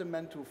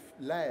fundamental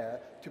layer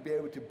to be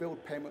able to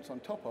build payments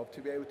on top of,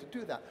 to be able to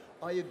do that.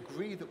 I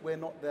agree that we're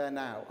not there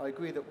now. I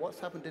agree that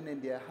what's happened in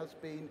India has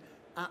been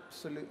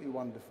absolutely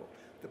wonderful.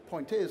 The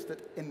point is that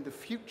in the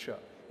future,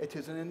 it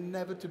is an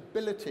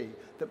inevitability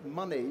that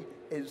money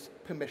is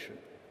permission.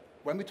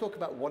 When we talk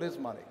about what is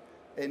money,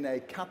 in a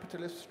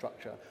capitalist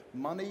structure,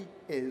 money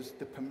is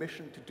the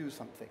permission to do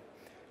something.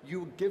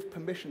 You give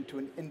permission to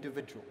an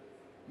individual.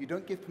 You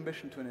don't give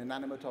permission to an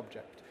inanimate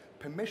object.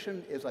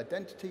 Permission is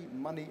identity,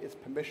 money is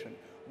permission.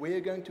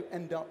 We're going to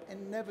end up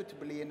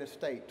inevitably in a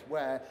state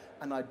where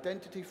an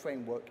identity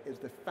framework is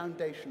the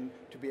foundation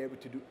to be able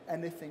to do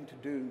anything to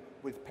do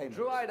with payments.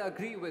 Drew, I'd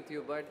agree with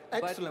you, but...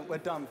 Excellent, we're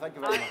done. Thank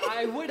you very much.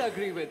 I would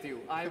agree with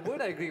you. I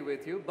would agree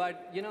with you,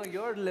 but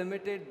you're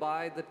limited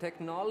by the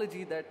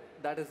technology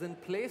that is in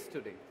place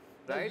today,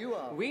 right? No, you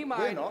are.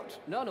 We're not.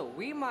 No,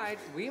 we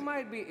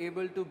might be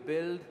able to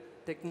build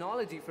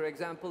technology. For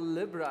example,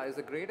 Libra is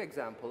a great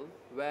example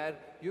where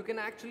you can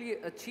actually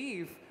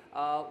achieve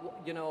a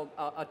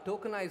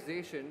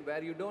tokenization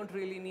where you don't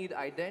really need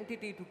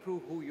identity to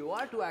prove who you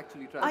are to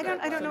actually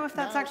transact. I don't know if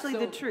that's actually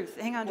the truth.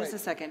 Hang on just a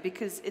second,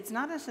 because it's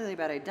not necessarily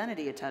about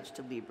identity attached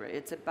to Libra.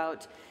 It's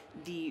about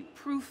the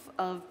proof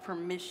of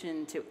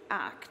permission to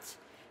act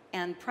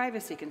and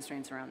privacy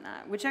constraints around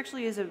that, which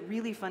actually is a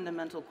really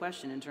fundamental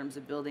question in terms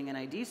of building an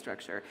ID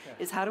structure,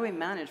 is how do we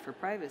manage for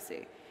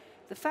privacy?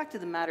 The fact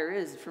of the matter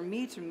is, for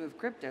me to move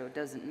crypto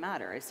doesn't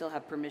matter. I still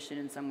have permission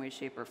in some way,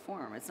 shape, or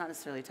form. It's not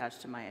necessarily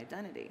attached to my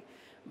identity.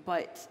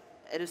 But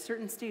at a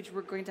certain stage,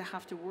 we're going to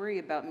have to worry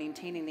about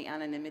maintaining the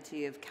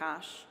anonymity of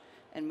cash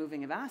and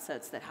moving of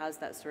assets that has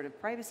that sort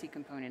of privacy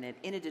component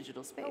in a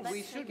digital space.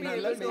 We should be No,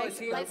 able let to me-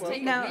 achieve. let's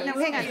take No, it. no,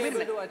 hang on, wait a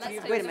minute.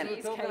 Wait a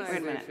minute. Wait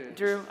a minute.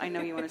 Drew, I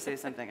know you want to say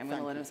something. I'm going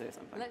to let him say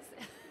something.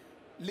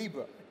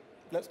 Libra,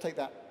 let's take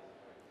that.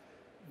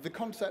 The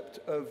concept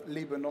of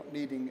Libra not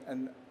needing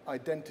an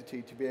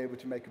identity to be able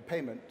to make a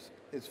payment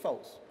is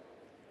false,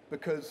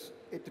 because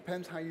it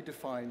depends how you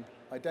define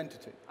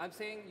identity. I'm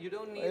saying you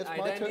don't need It's my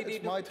turn- identity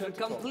it's my to turn to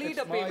talk. complete It's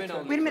a my payment turn.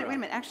 on Wait a minute, Libra. wait a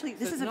minute. Actually,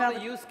 this So is it's a not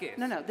valid... a use case.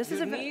 No, this you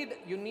is a...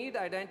 you need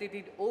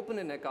identity to open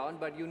an account,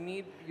 but you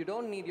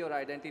don't need your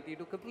identity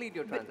to complete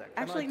your transaction.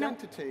 Actually, An no.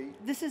 identity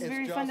This is is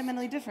very just-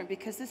 fundamentally different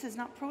because this is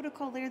not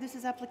protocol layer, this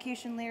is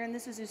application layer, and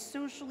this is a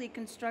socially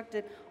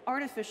constructed,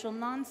 artificial,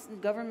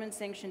 non-government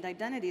sanctioned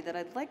identity that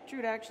I'd like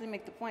Drew to actually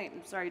make the point.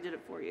 I'm sorry I did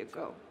it for you.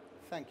 Go.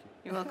 Thank you.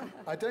 You're welcome.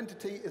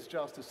 Identity is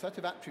just a set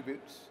of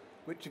attributes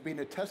which have been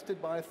attested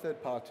by a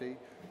third party,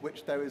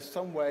 which there is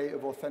some way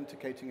of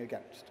authenticating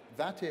against.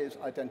 That is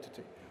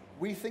identity.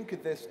 We think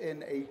of this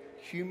in a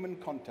human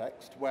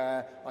context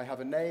where I have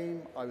a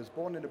name, I was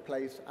born in a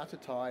place, at a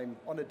time,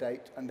 on a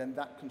date, and then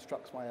that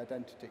constructs my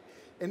identity.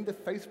 In the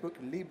Facebook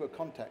Libra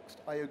context,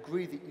 I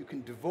agree that you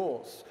can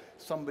divorce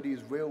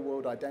somebody's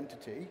real-world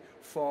identity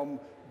from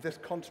this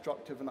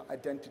construct of an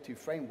identity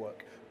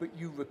framework, but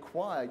you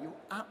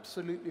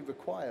absolutely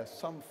require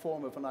some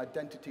form of an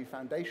identity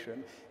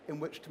foundation in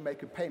which to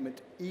make a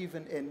payment,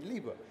 even in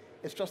Libra.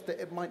 It's just that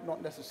it might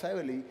not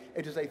necessarily,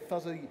 it is a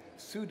fuzzy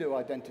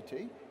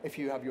pseudo-identity if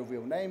you have your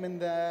real name in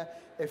there,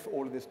 if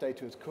all of this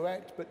data is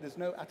correct, but there's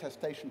no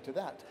attestation to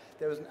that.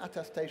 There is an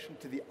attestation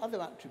to the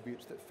other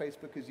attributes that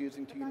Facebook is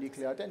using to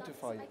uniquely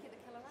identify you.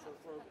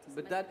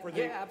 But that, For the,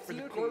 yeah, for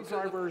the absolutely. core So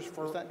the- drivers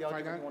for Was that the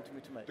argument you finan- wanted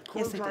me to make? the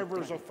core Yes, I did.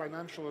 drivers of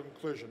financial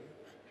inclusion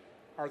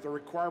are the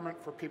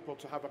requirement for people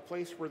to have a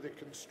place where they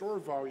can store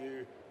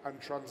value and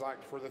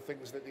transact for the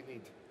things that they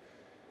need.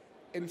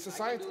 In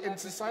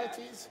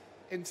societies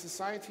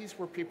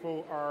where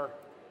people are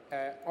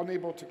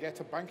unable to get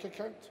a bank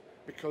account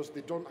because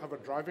they don't have a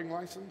driving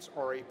license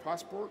or a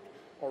passport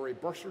or a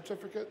birth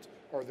certificate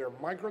or they're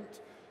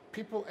migrant,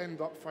 people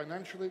end up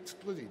financially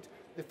excluded.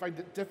 They find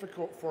it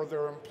difficult for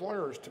their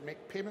employers to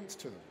make payments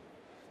to them.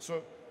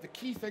 So the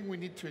key thing we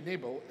need to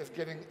enable is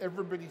getting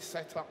everybody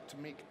set up to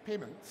make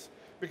payments,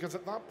 because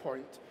at that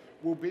point,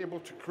 we'll be able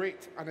to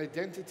create an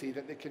identity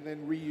that they can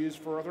then reuse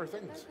for other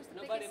things.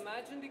 No, but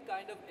imagine the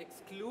kind of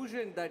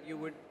exclusion that you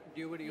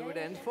would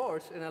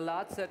enforce in a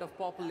large set of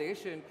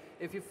population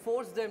if you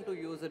force them to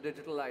use a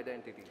digital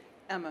identity.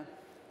 Emma.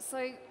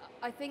 So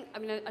I think,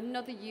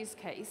 another use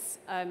case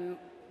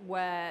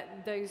where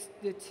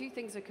the two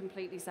things are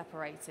completely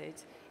separated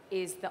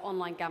is the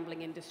online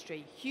gambling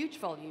industry. Huge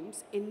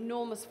volumes,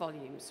 enormous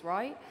volumes,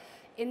 right?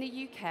 In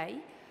the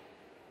UK,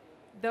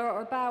 there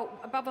are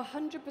above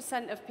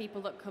 100% of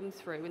people that come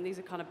through, and these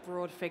are kind of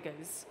broad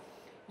figures.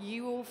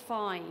 You will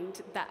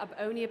find that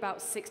only about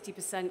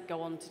 60%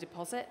 go on to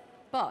deposit,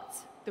 but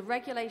the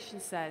regulation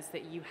says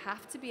that you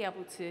have to be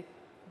able to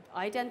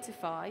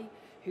identify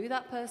who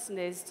that person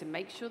is to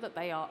make sure that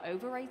they are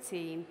over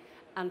 18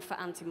 and for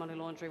anti-money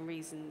laundering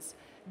reasons.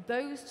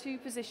 Those two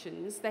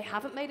positions, they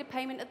haven't made a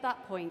payment at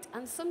that point,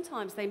 and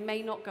sometimes they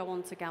may not go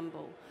on to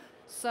gamble.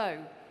 So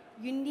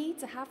you need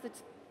to have the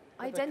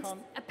identity.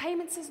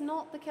 Payments is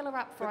not the killer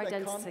app for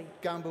identity. They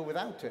can't gamble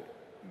without it.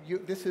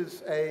 This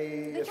is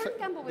a... They can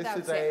gamble without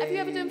it. Have you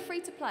ever done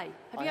free to play?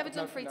 Have you ever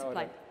done free to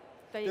play?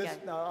 There you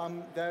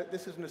go.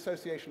 This is an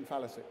association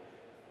fallacy.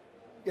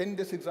 In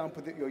this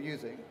example that you're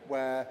using,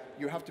 where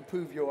you have to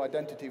prove your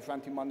identity for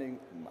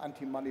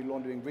anti-money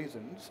laundering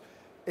reasons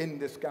in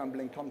this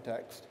gambling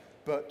context,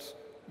 but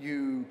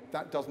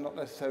that does not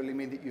necessarily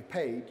mean that you've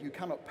paid. You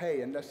cannot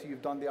pay unless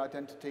you've done the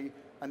identity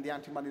and the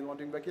anti-money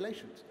laundering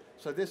regulations.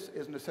 So this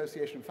is an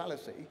association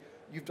fallacy.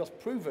 You've just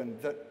proven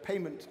that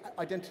payment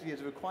identity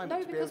is a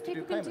requirement to be able to do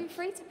payments. No, because people can do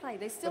free to play.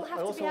 They still But have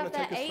I to also have want to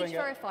their take a age swing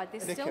at verified. They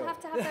still Nikhil. have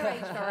to have their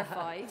age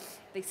verified.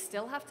 They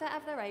still have to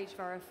have their age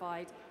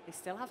verified. They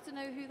still have to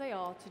know who they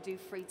are to do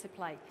free to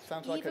play.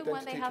 Sounds like even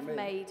when they identity to have me.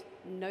 made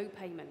no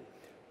payment.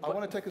 I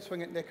want to take a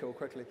swing at Nikhil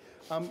quickly.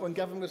 When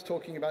Gavin was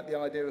talking about the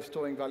idea of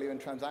storing value and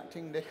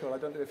transacting, Nikhil, I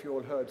don't know if you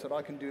all heard, said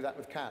I can do that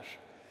with cash,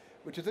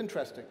 which is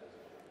interesting,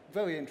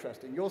 very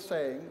interesting. You're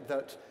saying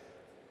that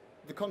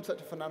the concept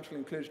of financial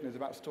inclusion is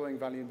about storing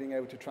value and being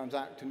able to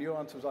transact, and your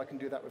answer is I can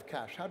do that with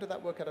cash. How did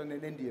that work out in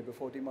India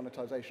before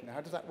demonetization?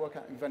 How does that work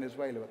out in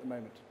Venezuela at the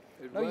moment?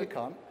 No, you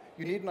can't.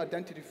 You need an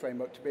identity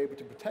framework to be able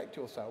to protect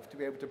yourself, to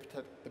be able to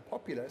protect the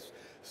populace,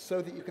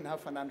 so that you can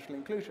have financial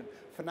inclusion.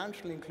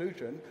 Financial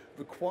inclusion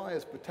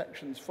requires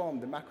protections from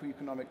the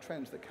macroeconomic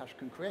trends that cash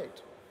can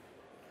create.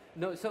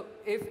 No, so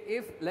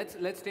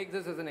let's take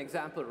this as an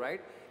example,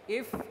 right?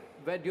 If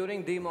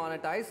during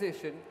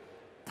demonetization,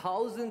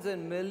 thousands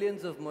and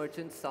millions of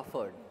merchants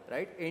suffered,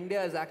 right?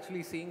 India is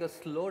actually seeing a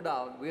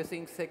slowdown. We are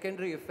seeing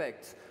secondary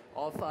effects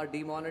of our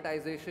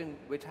demonetization,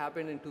 which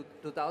happened in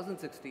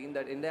 2016,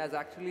 that India is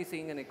actually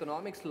seeing an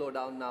economic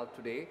slowdown now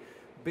today,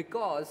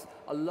 because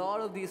a lot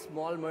of these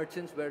small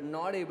merchants were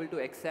not able to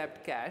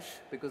accept cash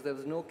because there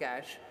was no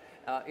cash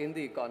in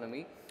the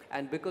economy,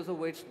 and because of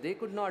which they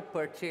could not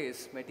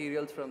purchase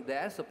materials from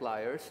their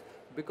suppliers,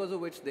 because of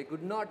which they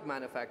could not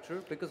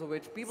manufacture, because of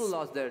which people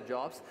lost their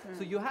jobs.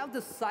 So you have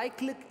the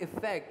cyclic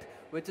effect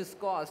which is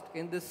caused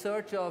in the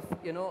search of,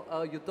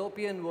 a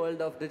utopian world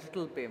of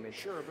digital payments.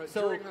 Sure, but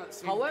so, during that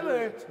same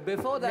however, period,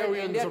 before that,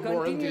 India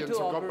continued to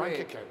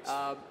operate.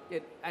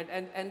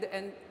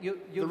 And you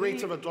the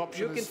rate of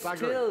adoption is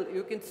staggering.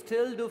 You can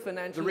still do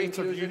financial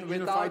inclusion unified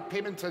without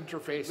payment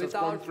interface has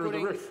gone through the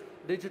roof.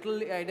 Digital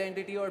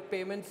identity or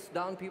payments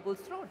down people's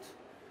throats.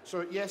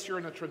 So yes, you're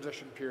in a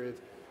transition period.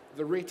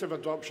 The rate of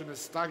adoption is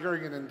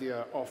staggering in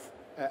India of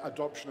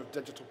adoption of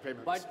digital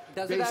payments. But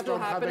does it have to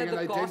happen at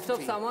the cost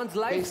of someone's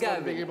life,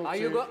 Gavin?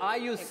 Are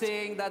you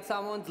saying that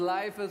someone's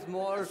life is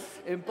more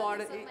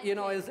important,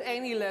 is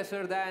any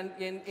lesser than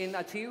in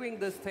achieving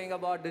this thing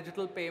about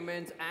digital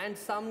payments, and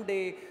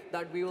someday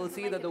that we will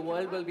see that the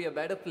world will be a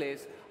better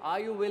place? Are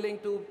you willing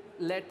to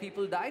let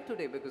people die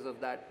today because of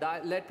that?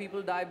 Let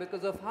people die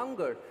because of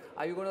hunger?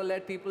 Are you going to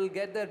let people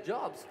get their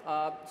jobs?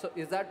 So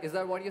is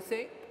that what you're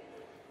saying?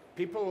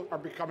 People are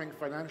becoming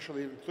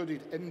financially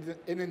included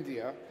in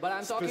India, but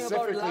I'm talking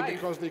specifically about life.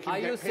 Because they can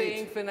Are get you paid.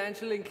 saying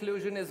financial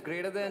inclusion is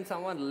greater than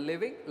someone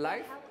living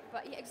life?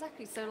 But yeah,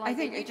 exactly. So like,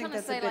 you're trying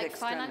to say like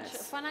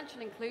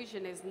financial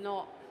inclusion is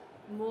not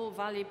more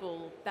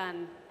valuable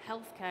than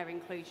healthcare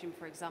inclusion,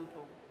 for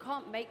example.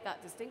 Can't make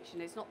that distinction.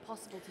 It's not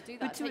possible to do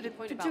that.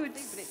 But to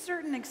a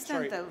certain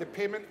extent, though. The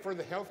payment for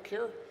the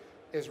healthcare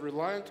is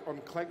reliant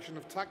on collection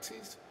of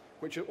taxes,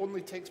 which only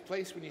takes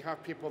place when you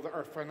have people that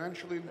are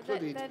financially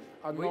included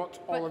and not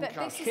all in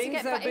cash.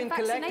 Kings have been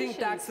collecting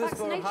taxes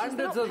for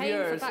hundreds of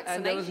years,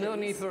 and there was no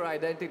need for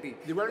identity.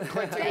 They weren't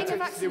collecting it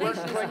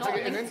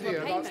in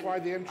India. That's why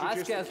they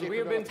introduced Ask us.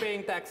 We've been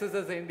paying taxes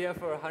as India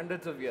for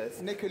hundreds of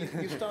years. Nicola,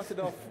 you started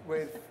off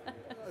with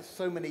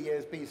so many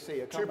years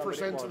BC.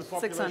 2% of the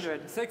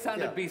population.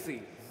 600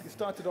 BC. You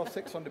started off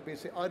 600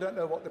 BC. I don't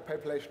know what the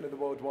population of the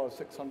world was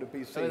 600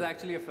 BC. That was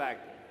actually a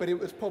fact. But it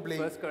was probably...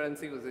 First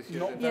currency was issued.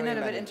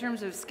 But in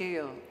terms of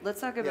scale,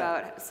 let's talk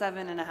about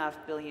 7.5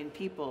 billion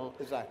people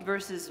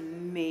versus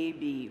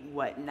maybe,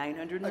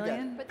 900 million?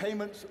 Again,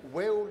 payments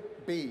will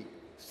be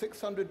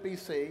 600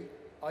 BC,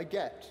 I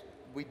get.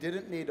 We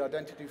didn't need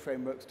identity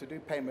frameworks to do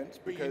payments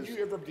because... But you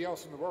knew everybody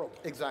else in the world.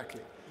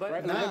 Exactly. But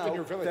right? Now, in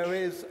your village. there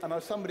is,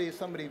 and somebody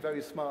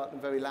very smart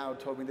and very loud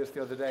told me this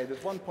the other day,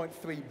 there's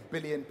 1.3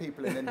 billion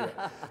people in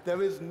India.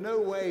 There is no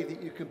way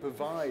that you can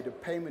provide a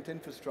payment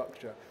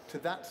infrastructure to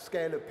that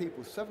scale of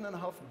people,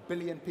 7.5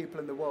 billion people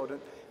in the world. And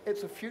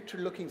it's a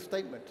future-looking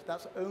statement.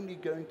 That's only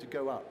going to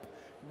go up.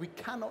 We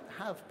cannot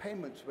have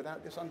payments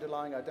without this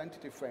underlying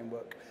identity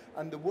framework.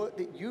 And the work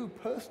that you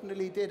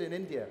personally did in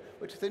India,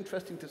 which is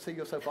interesting to see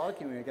yourself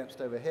arguing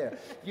against over here,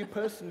 you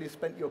personally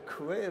spent your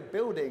career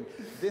building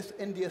this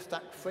India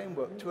Stack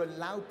framework to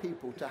allow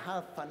people to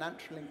have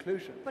financial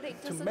inclusion, but it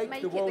to doesn't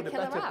make the world a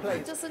better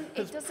place.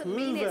 It doesn't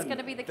mean it's going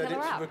to be the killer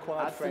app.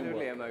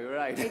 Absolutely, Emma, you're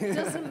right. It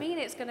doesn't mean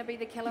it's going to be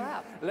the killer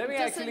app. Let me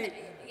actually...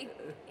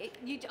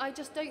 I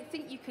just don't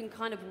think you can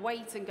kind of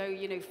wait and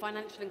go,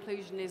 financial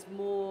inclusion is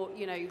more,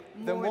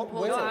 more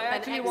important. No, I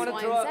actually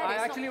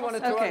want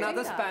to throw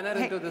another spanner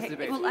into this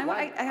debate. Well,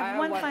 I have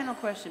one final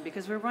question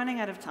because we're running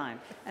out of time.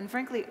 And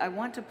frankly, I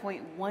want to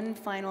point one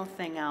final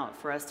thing out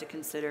for us to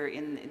consider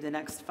in the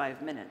next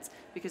 5 minutes,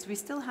 because we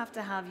still have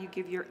to have you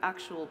give your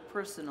actual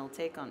personal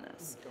take on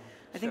this.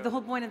 I think the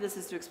whole point of this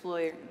is to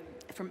explore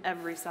from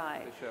every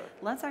side.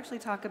 Let's actually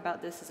talk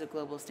about this as a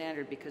global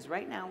standard, because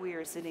right now we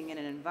are sitting in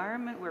an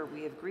environment where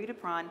we have agreed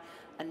upon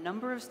a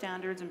number of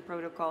standards and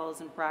protocols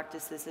and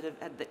practices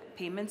that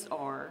payments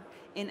are,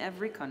 in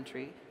every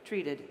country,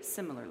 treated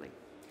similarly.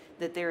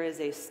 That there is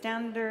a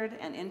standard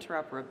and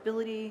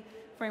interoperability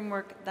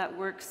framework that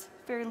works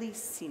fairly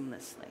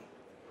seamlessly.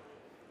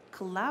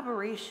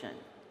 Collaboration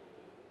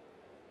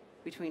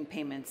between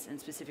payments and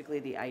specifically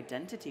the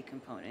identity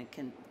component,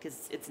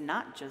 because it's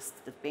not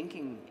just the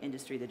banking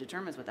industry that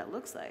determines what that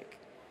looks like,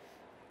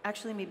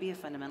 actually may be a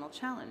fundamental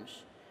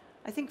challenge.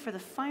 I think for the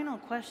final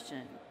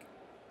question,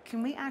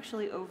 can we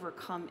actually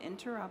overcome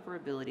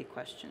interoperability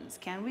questions?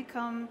 Can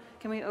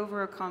we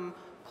overcome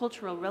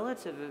cultural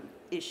relative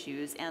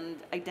issues and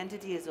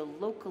identity as a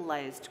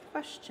localized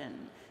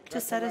question to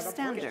set a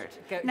standard?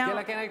 Now,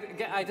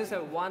 I just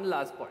have one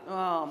last point.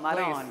 Oh,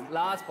 Maron. Please,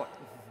 last point.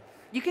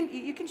 You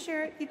can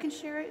share it. You can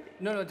share it.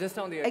 No, just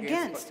on the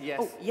against. Part. Yes.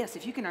 Oh, yes.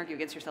 If you can argue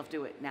against yourself,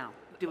 do it now.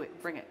 Do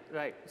it. Bring it.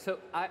 Right. So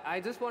I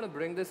just want to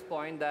bring this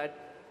point that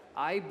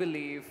I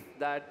believe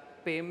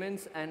that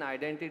payments and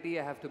identity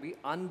have to be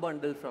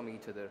unbundled from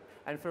each other.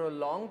 And for a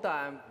long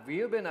time, we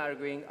have been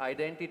arguing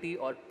identity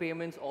or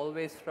payments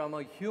always from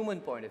a human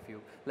point of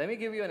view. Let me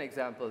give you an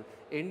example.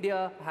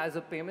 India has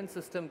a payment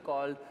system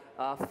called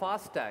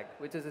FASTag,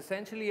 which is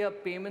essentially a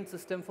payment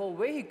system for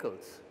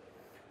vehicles,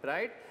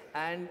 right?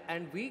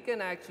 and we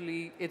can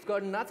actually, it's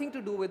got nothing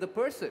to do with the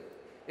person.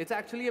 It's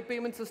actually a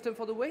payment system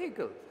for the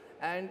vehicle.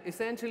 And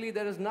essentially,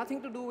 there is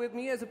nothing to do with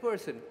me as a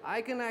person.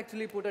 I can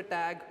actually put a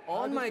tag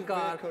on my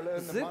car,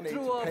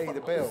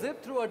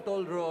 zip through a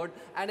toll road,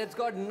 and it's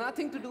got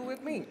nothing to do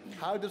with me.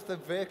 How does the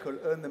vehicle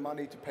earn the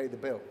money to pay the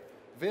bill?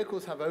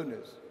 Vehicles have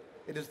owners.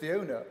 It is the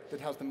owner that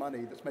has the money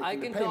that's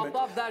making the payment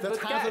that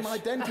has an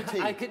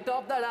identity. I can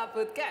top that up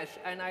with cash,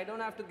 and I don't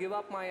have to give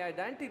up my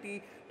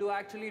identity to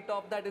actually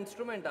top that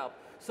instrument up.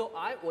 So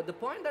the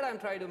point that I'm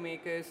trying to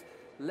make is,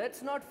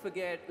 let's not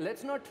forget,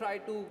 let's not try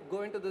to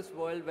go into this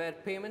world where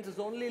payments is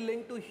only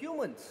linked to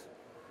humans.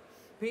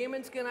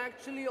 Payments can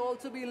actually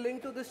also be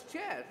linked to this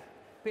chair.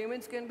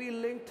 Payments can be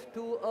linked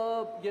to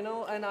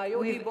an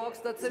IoT box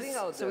that's sitting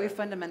out there. So we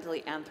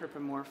fundamentally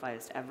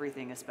anthropomorphized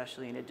everything,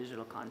 especially in a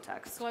digital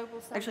context.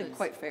 Global standards. Actually,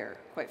 quite fair,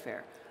 quite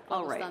fair.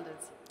 Global All right.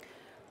 standards.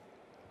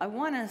 I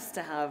want us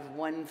to have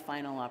one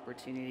final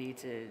opportunity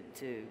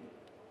to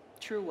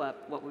true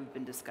up what we've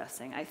been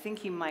discussing. I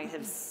think you might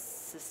have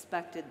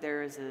suspected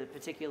there is a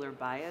particular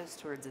bias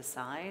towards a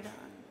side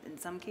in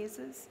some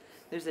cases.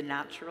 There's a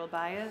natural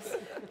bias,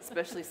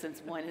 especially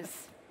since one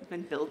has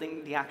been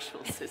building the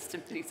actual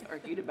system that he's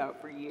argued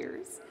about for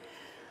years.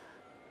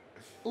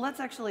 Let's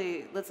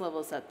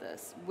level set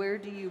this. Where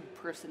do you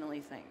personally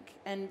think?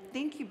 And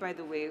thank you, by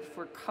the way,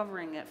 for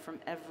covering it from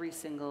every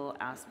single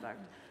aspect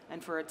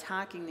and for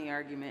attacking the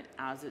argument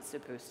as it's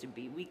supposed to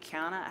be. We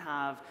cannot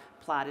have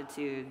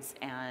platitudes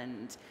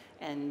and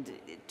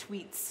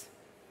tweets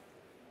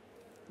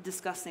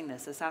discussing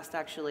this. This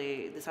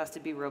has to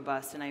be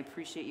robust, and I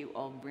appreciate you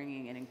all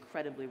bringing an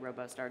incredibly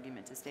robust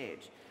argument to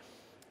stage.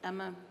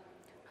 Emma,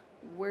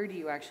 where do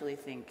you actually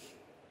think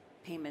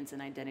payments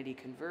and identity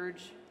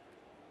converge?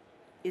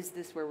 Is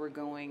this where we're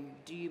going?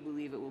 Do you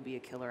believe it will be a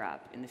killer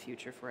app in the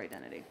future for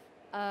identity?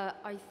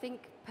 I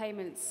think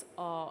payments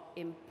are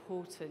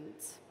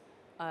important,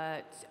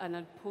 an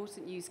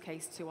important use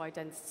case to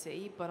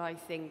identity, but I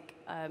think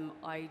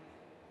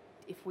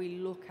if we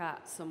look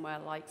at somewhere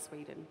like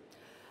Sweden,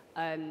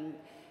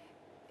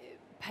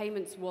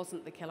 payments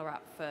wasn't the killer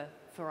app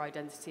for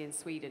identity in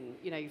Sweden,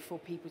 for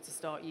people to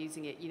start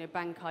using it.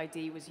 Bank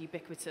ID was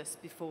ubiquitous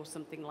before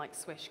something like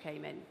Swish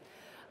came in.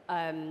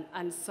 And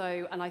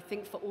I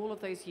think for all of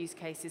those use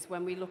cases,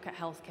 when we look at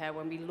healthcare,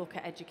 when we look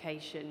at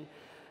education,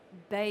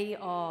 they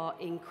are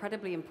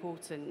incredibly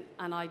important,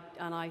 and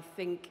I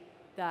think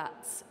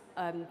that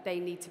they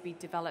need to be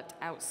developed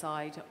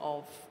outside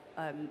of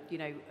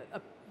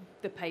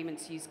the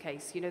payments use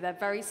case. They're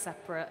very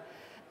separate.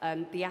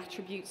 The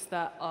attributes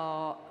that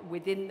are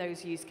within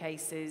those use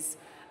cases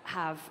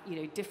have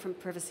different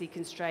privacy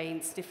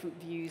constraints, different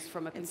views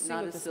from a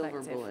consumer perspective. It's not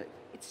a silver bullet.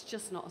 It's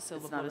just not a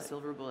silver bullet. It's not a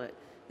silver bullet.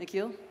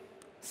 Nikhil?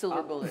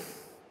 Silver bullet.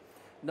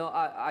 No,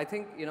 I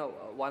think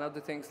one of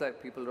the things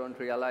that people don't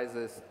realize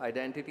is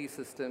identity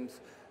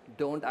systems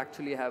don't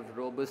actually have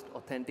robust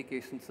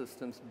authentication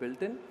systems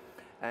built in,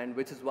 and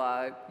which is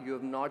why you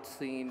have not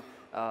seen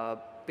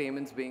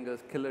payments being a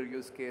killer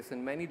use case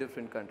in many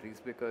different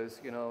countries, because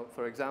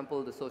for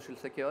example, the social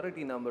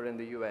security number in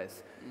the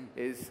US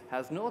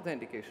has no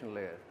authentication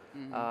layer.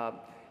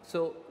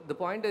 So the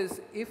point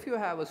is, if you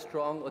have a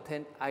strong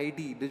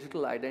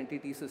digital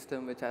identity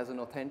system which has an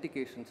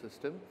authentication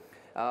system,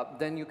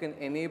 then you can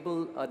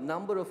enable a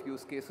number of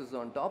use cases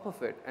on top of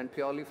it, and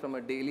purely from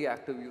a daily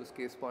active use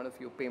case point of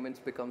view, payments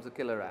becomes a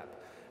killer app.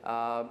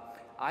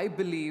 I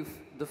believe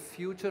the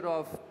future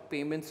of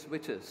payment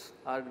switches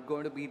are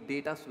going to be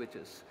data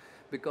switches,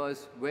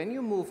 because when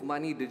you move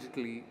money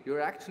digitally,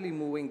 you're actually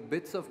moving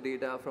bits of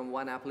data from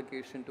one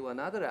application to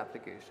another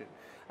application.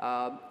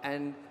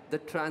 And the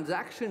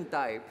transaction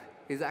type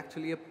is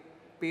actually a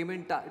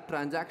payment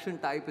transaction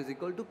type is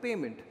equal to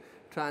payment.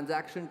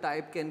 Transaction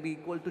type can be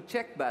equal to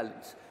check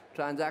balance.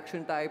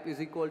 Transaction type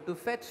is equal to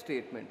fetch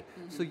statement.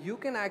 So you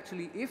can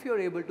actually, if you're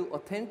able to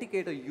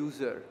authenticate a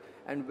user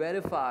and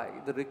verify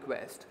the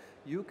request,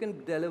 you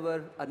can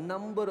deliver a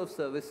number of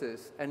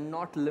services and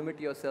not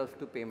limit yourself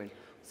to payment.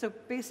 So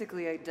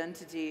basically,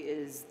 identity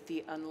is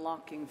the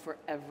unlocking for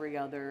every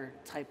other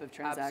type of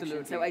transaction.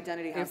 Absolutely. So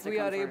identity has to come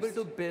first. If we are able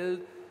to build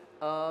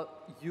a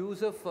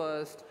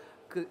user-first,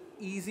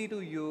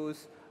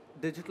 easy-to-use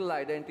digital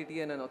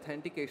identity and an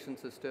authentication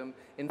system.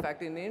 In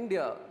fact, in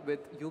India,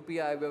 with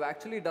UPI, we've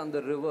actually done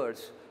the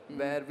reverse,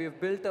 where we've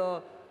built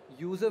a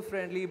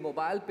user-friendly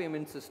mobile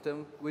payment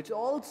system, which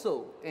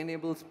also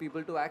enables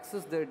people to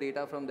access their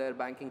data from their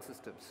banking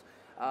systems.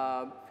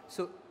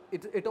 So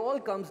it all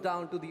comes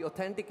down to the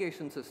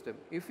authentication system.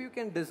 If you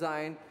can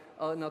design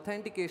an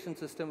authentication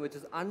system which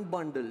is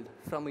unbundled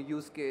from a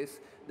use case,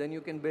 then you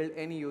can build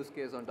any use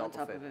case on top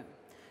of it.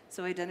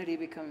 So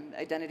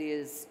identity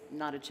is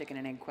not a chicken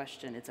and egg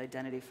question, it's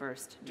identity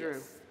first. Drew?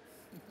 Yes.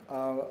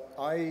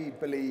 I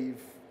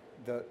believe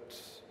that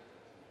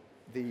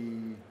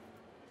the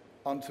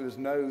answer is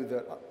no,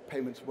 that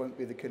payments won't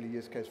be the killer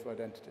use case for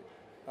identity,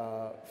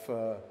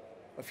 for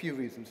a few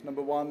reasons.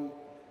 Number one,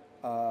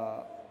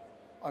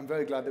 I'm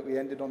very glad that we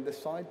ended on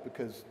this side,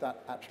 because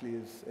that actually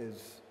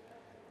is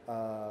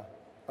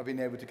I've been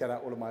able to get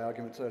out all of my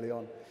arguments early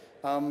on.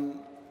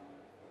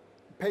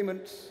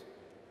 payments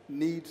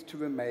need to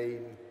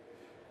remain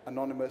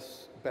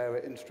anonymous bearer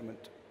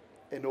instrument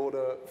in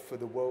order for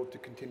the world to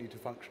continue to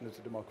function as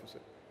a democracy.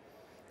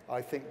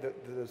 I think that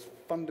there's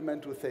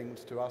fundamental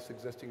things to us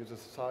existing as a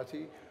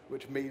society,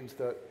 which means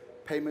that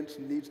payments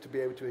needs to be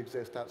able to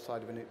exist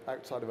outside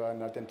of our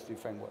own identity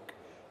framework.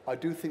 I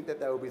do think that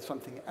there will be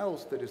something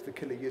else that is the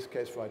killer use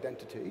case for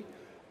identity.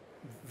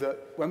 That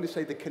when we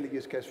say the killer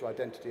use case for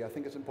identity, I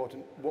think it's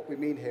important, what we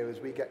mean here is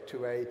we get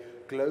to a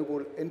global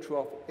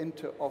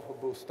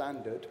interoperable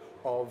standard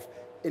of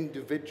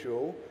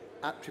individual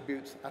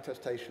attributes,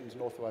 attestations,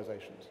 and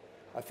authorizations.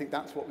 I think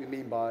that's what we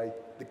mean by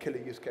the killer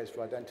use case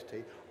for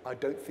identity. I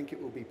don't think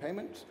it will be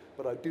payments,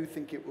 but I do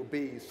think it will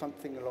be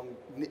something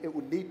it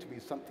will need to be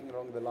something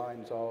along the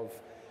lines of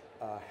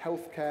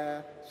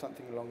healthcare,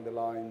 something along the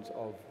lines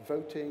of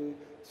voting,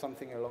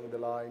 something along the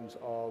lines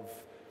of,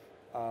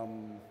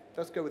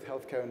 let's go with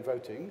healthcare and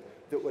voting,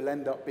 that will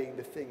end up being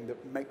the thing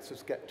that makes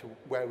us get to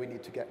where we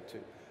need to get to.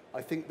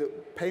 I think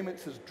that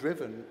payments has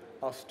driven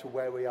us to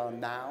where we are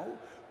now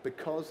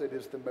because it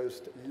is the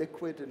most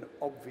liquid and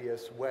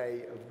obvious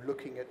way of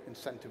looking at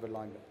incentive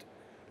alignment.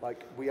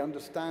 Like, we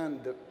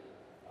understand that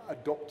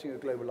adopting a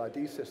global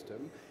ID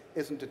system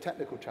isn't a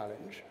technical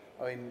challenge.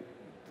 I mean,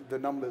 the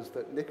numbers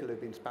that Nicola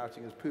have been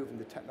spouting has proven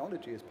the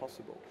technology is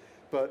possible.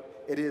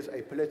 But it is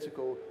a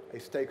political, a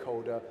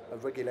stakeholder, a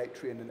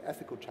regulatory, and an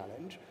ethical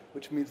challenge,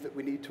 which means that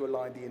we need to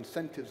align the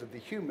incentives of the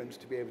humans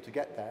to be able to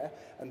get there.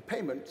 And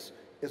payments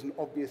is an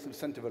obvious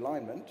incentive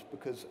alignment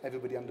because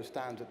everybody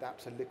understands that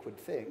that's a liquid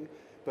thing,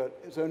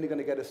 but it's only going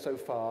to get us so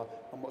far,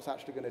 and what's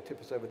actually going to tip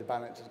us over the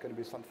balance is going to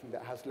be something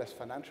that has less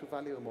financial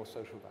value and more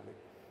social value.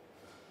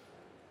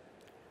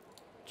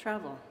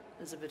 Travel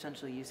is a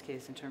potential use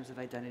case in terms of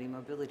identity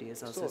mobility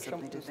is also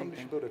something to think.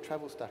 Somebody should build a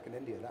travel stack in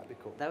India. That'd be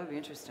cool. That would be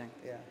interesting.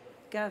 Yeah.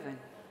 Gavin,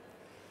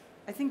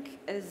 I think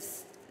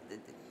as...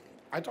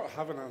 I don't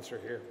have an answer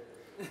here.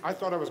 I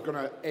thought I was going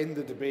to end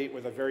the debate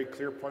with a very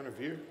clear point of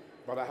view,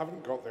 but I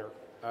haven't got there.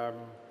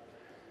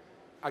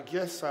 I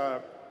guess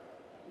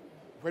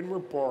when we're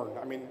born,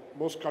 I mean,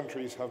 most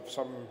countries have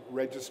some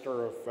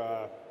register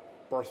of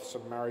births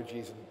and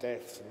marriages and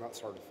deaths and that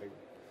sort of thing.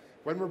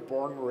 When we're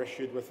born, we're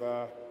issued with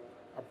a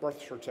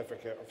birth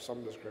certificate of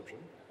some description.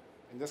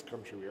 In this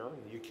country we are,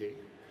 in the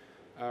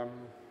UK.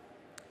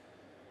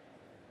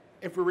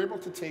 If we were able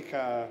to take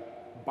a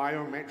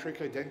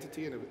biometric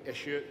identity and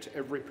issue it to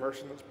every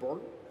person that's born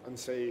and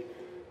say,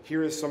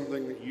 here is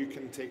something that you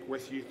can take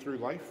with you through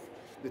life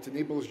that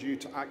enables you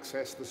to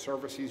access the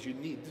services you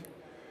need,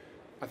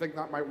 I think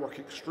that might work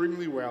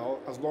extremely well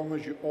as long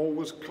as you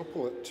always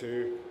couple it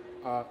to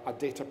a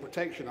data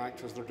protection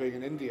act as they're doing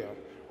in India,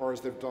 or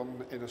as they've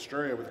done in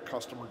Australia with the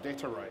customer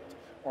data right,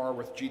 or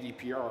with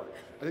GDPR.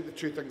 I think the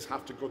two things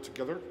have to go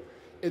together.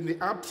 In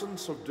the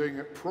absence of doing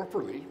it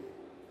properly,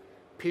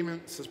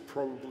 payments is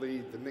probably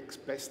the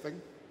next best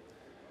thing.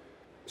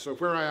 So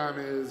where I am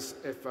is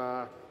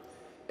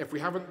if we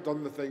haven't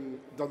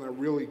done a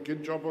really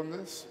good job on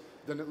this,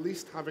 then at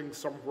least having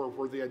somewhere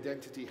where the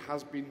identity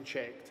has been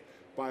checked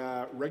by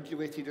a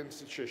regulated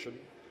institution,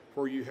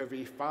 where you have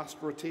a fast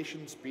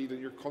rotation speed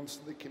and you're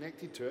constantly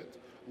connected to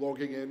it,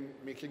 logging in,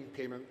 making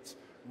payments,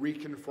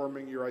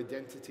 reconfirming your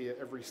identity at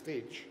every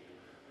stage.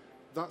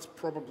 That's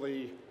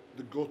probably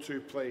the go-to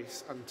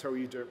place until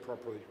you do it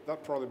properly.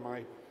 That's probably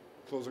my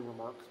closing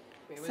remark.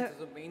 Payments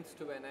is a means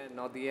to an end,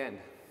 not the end.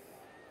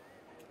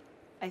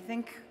 I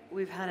think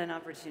we've had an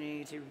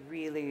opportunity to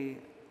really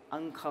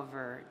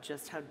uncover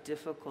just how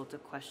difficult a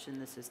question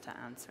this is to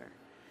answer.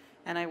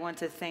 And I want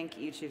to thank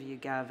each of you,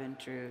 Gavin,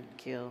 Drew,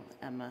 Keel,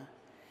 Emma,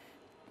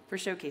 for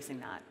showcasing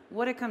that.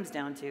 What it comes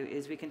down to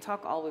is we can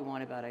talk all we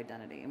want about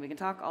identity, and we can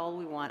talk all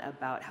we want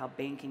about how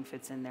banking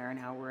fits in there and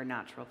how we're a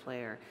natural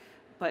player.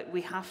 But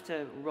we have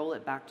to roll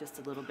it back just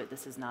a little bit.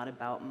 This is not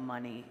about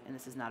money, and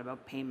this is not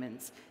about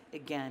payments.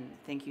 Again,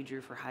 thank you,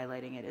 Drew, for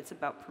highlighting it. It's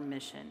about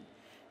permission,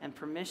 and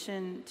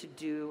permission to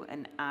do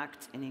and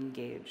act and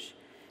engage.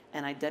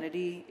 And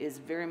identity is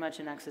very much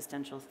an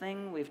existential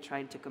thing. We've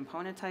tried to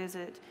componentize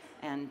it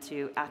and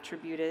to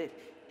attribute it,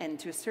 and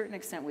to a certain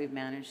extent, we've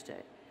managed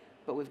it.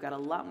 But we've got a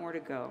lot more to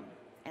go.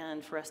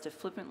 And for us to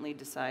flippantly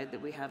decide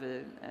that we have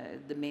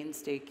the main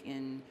stake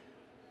in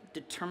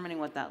determining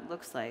what that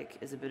looks like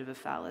is a bit of a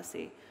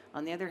fallacy.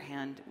 On the other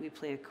hand, we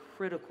play a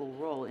critical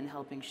role in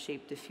helping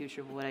shape the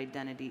future of what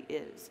identity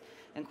is.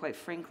 And quite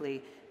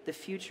frankly, the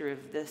future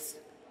of this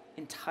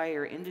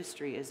entire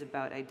industry is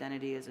about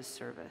identity as a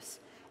service.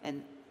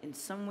 And in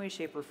some way,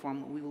 shape, or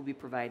form, we will be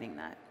providing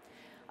that.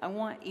 I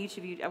want each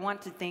of you, I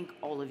want to thank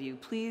all of you.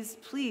 Please,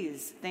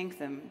 please thank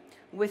them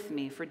with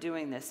me for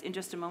doing this in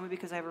just a moment,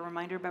 because I have a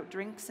reminder about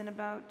drinks in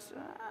about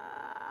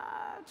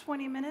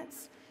 20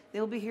 minutes.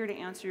 They'll be here to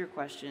answer your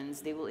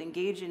questions. They will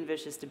engage in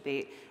vicious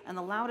debate, and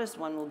the loudest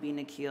one will be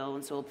Nikhil,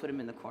 and so we'll put him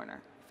in the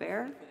corner.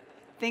 Fair?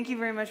 Thank you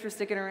very much for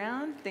sticking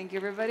around. Thank you,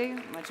 everybody.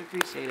 Much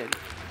appreciated.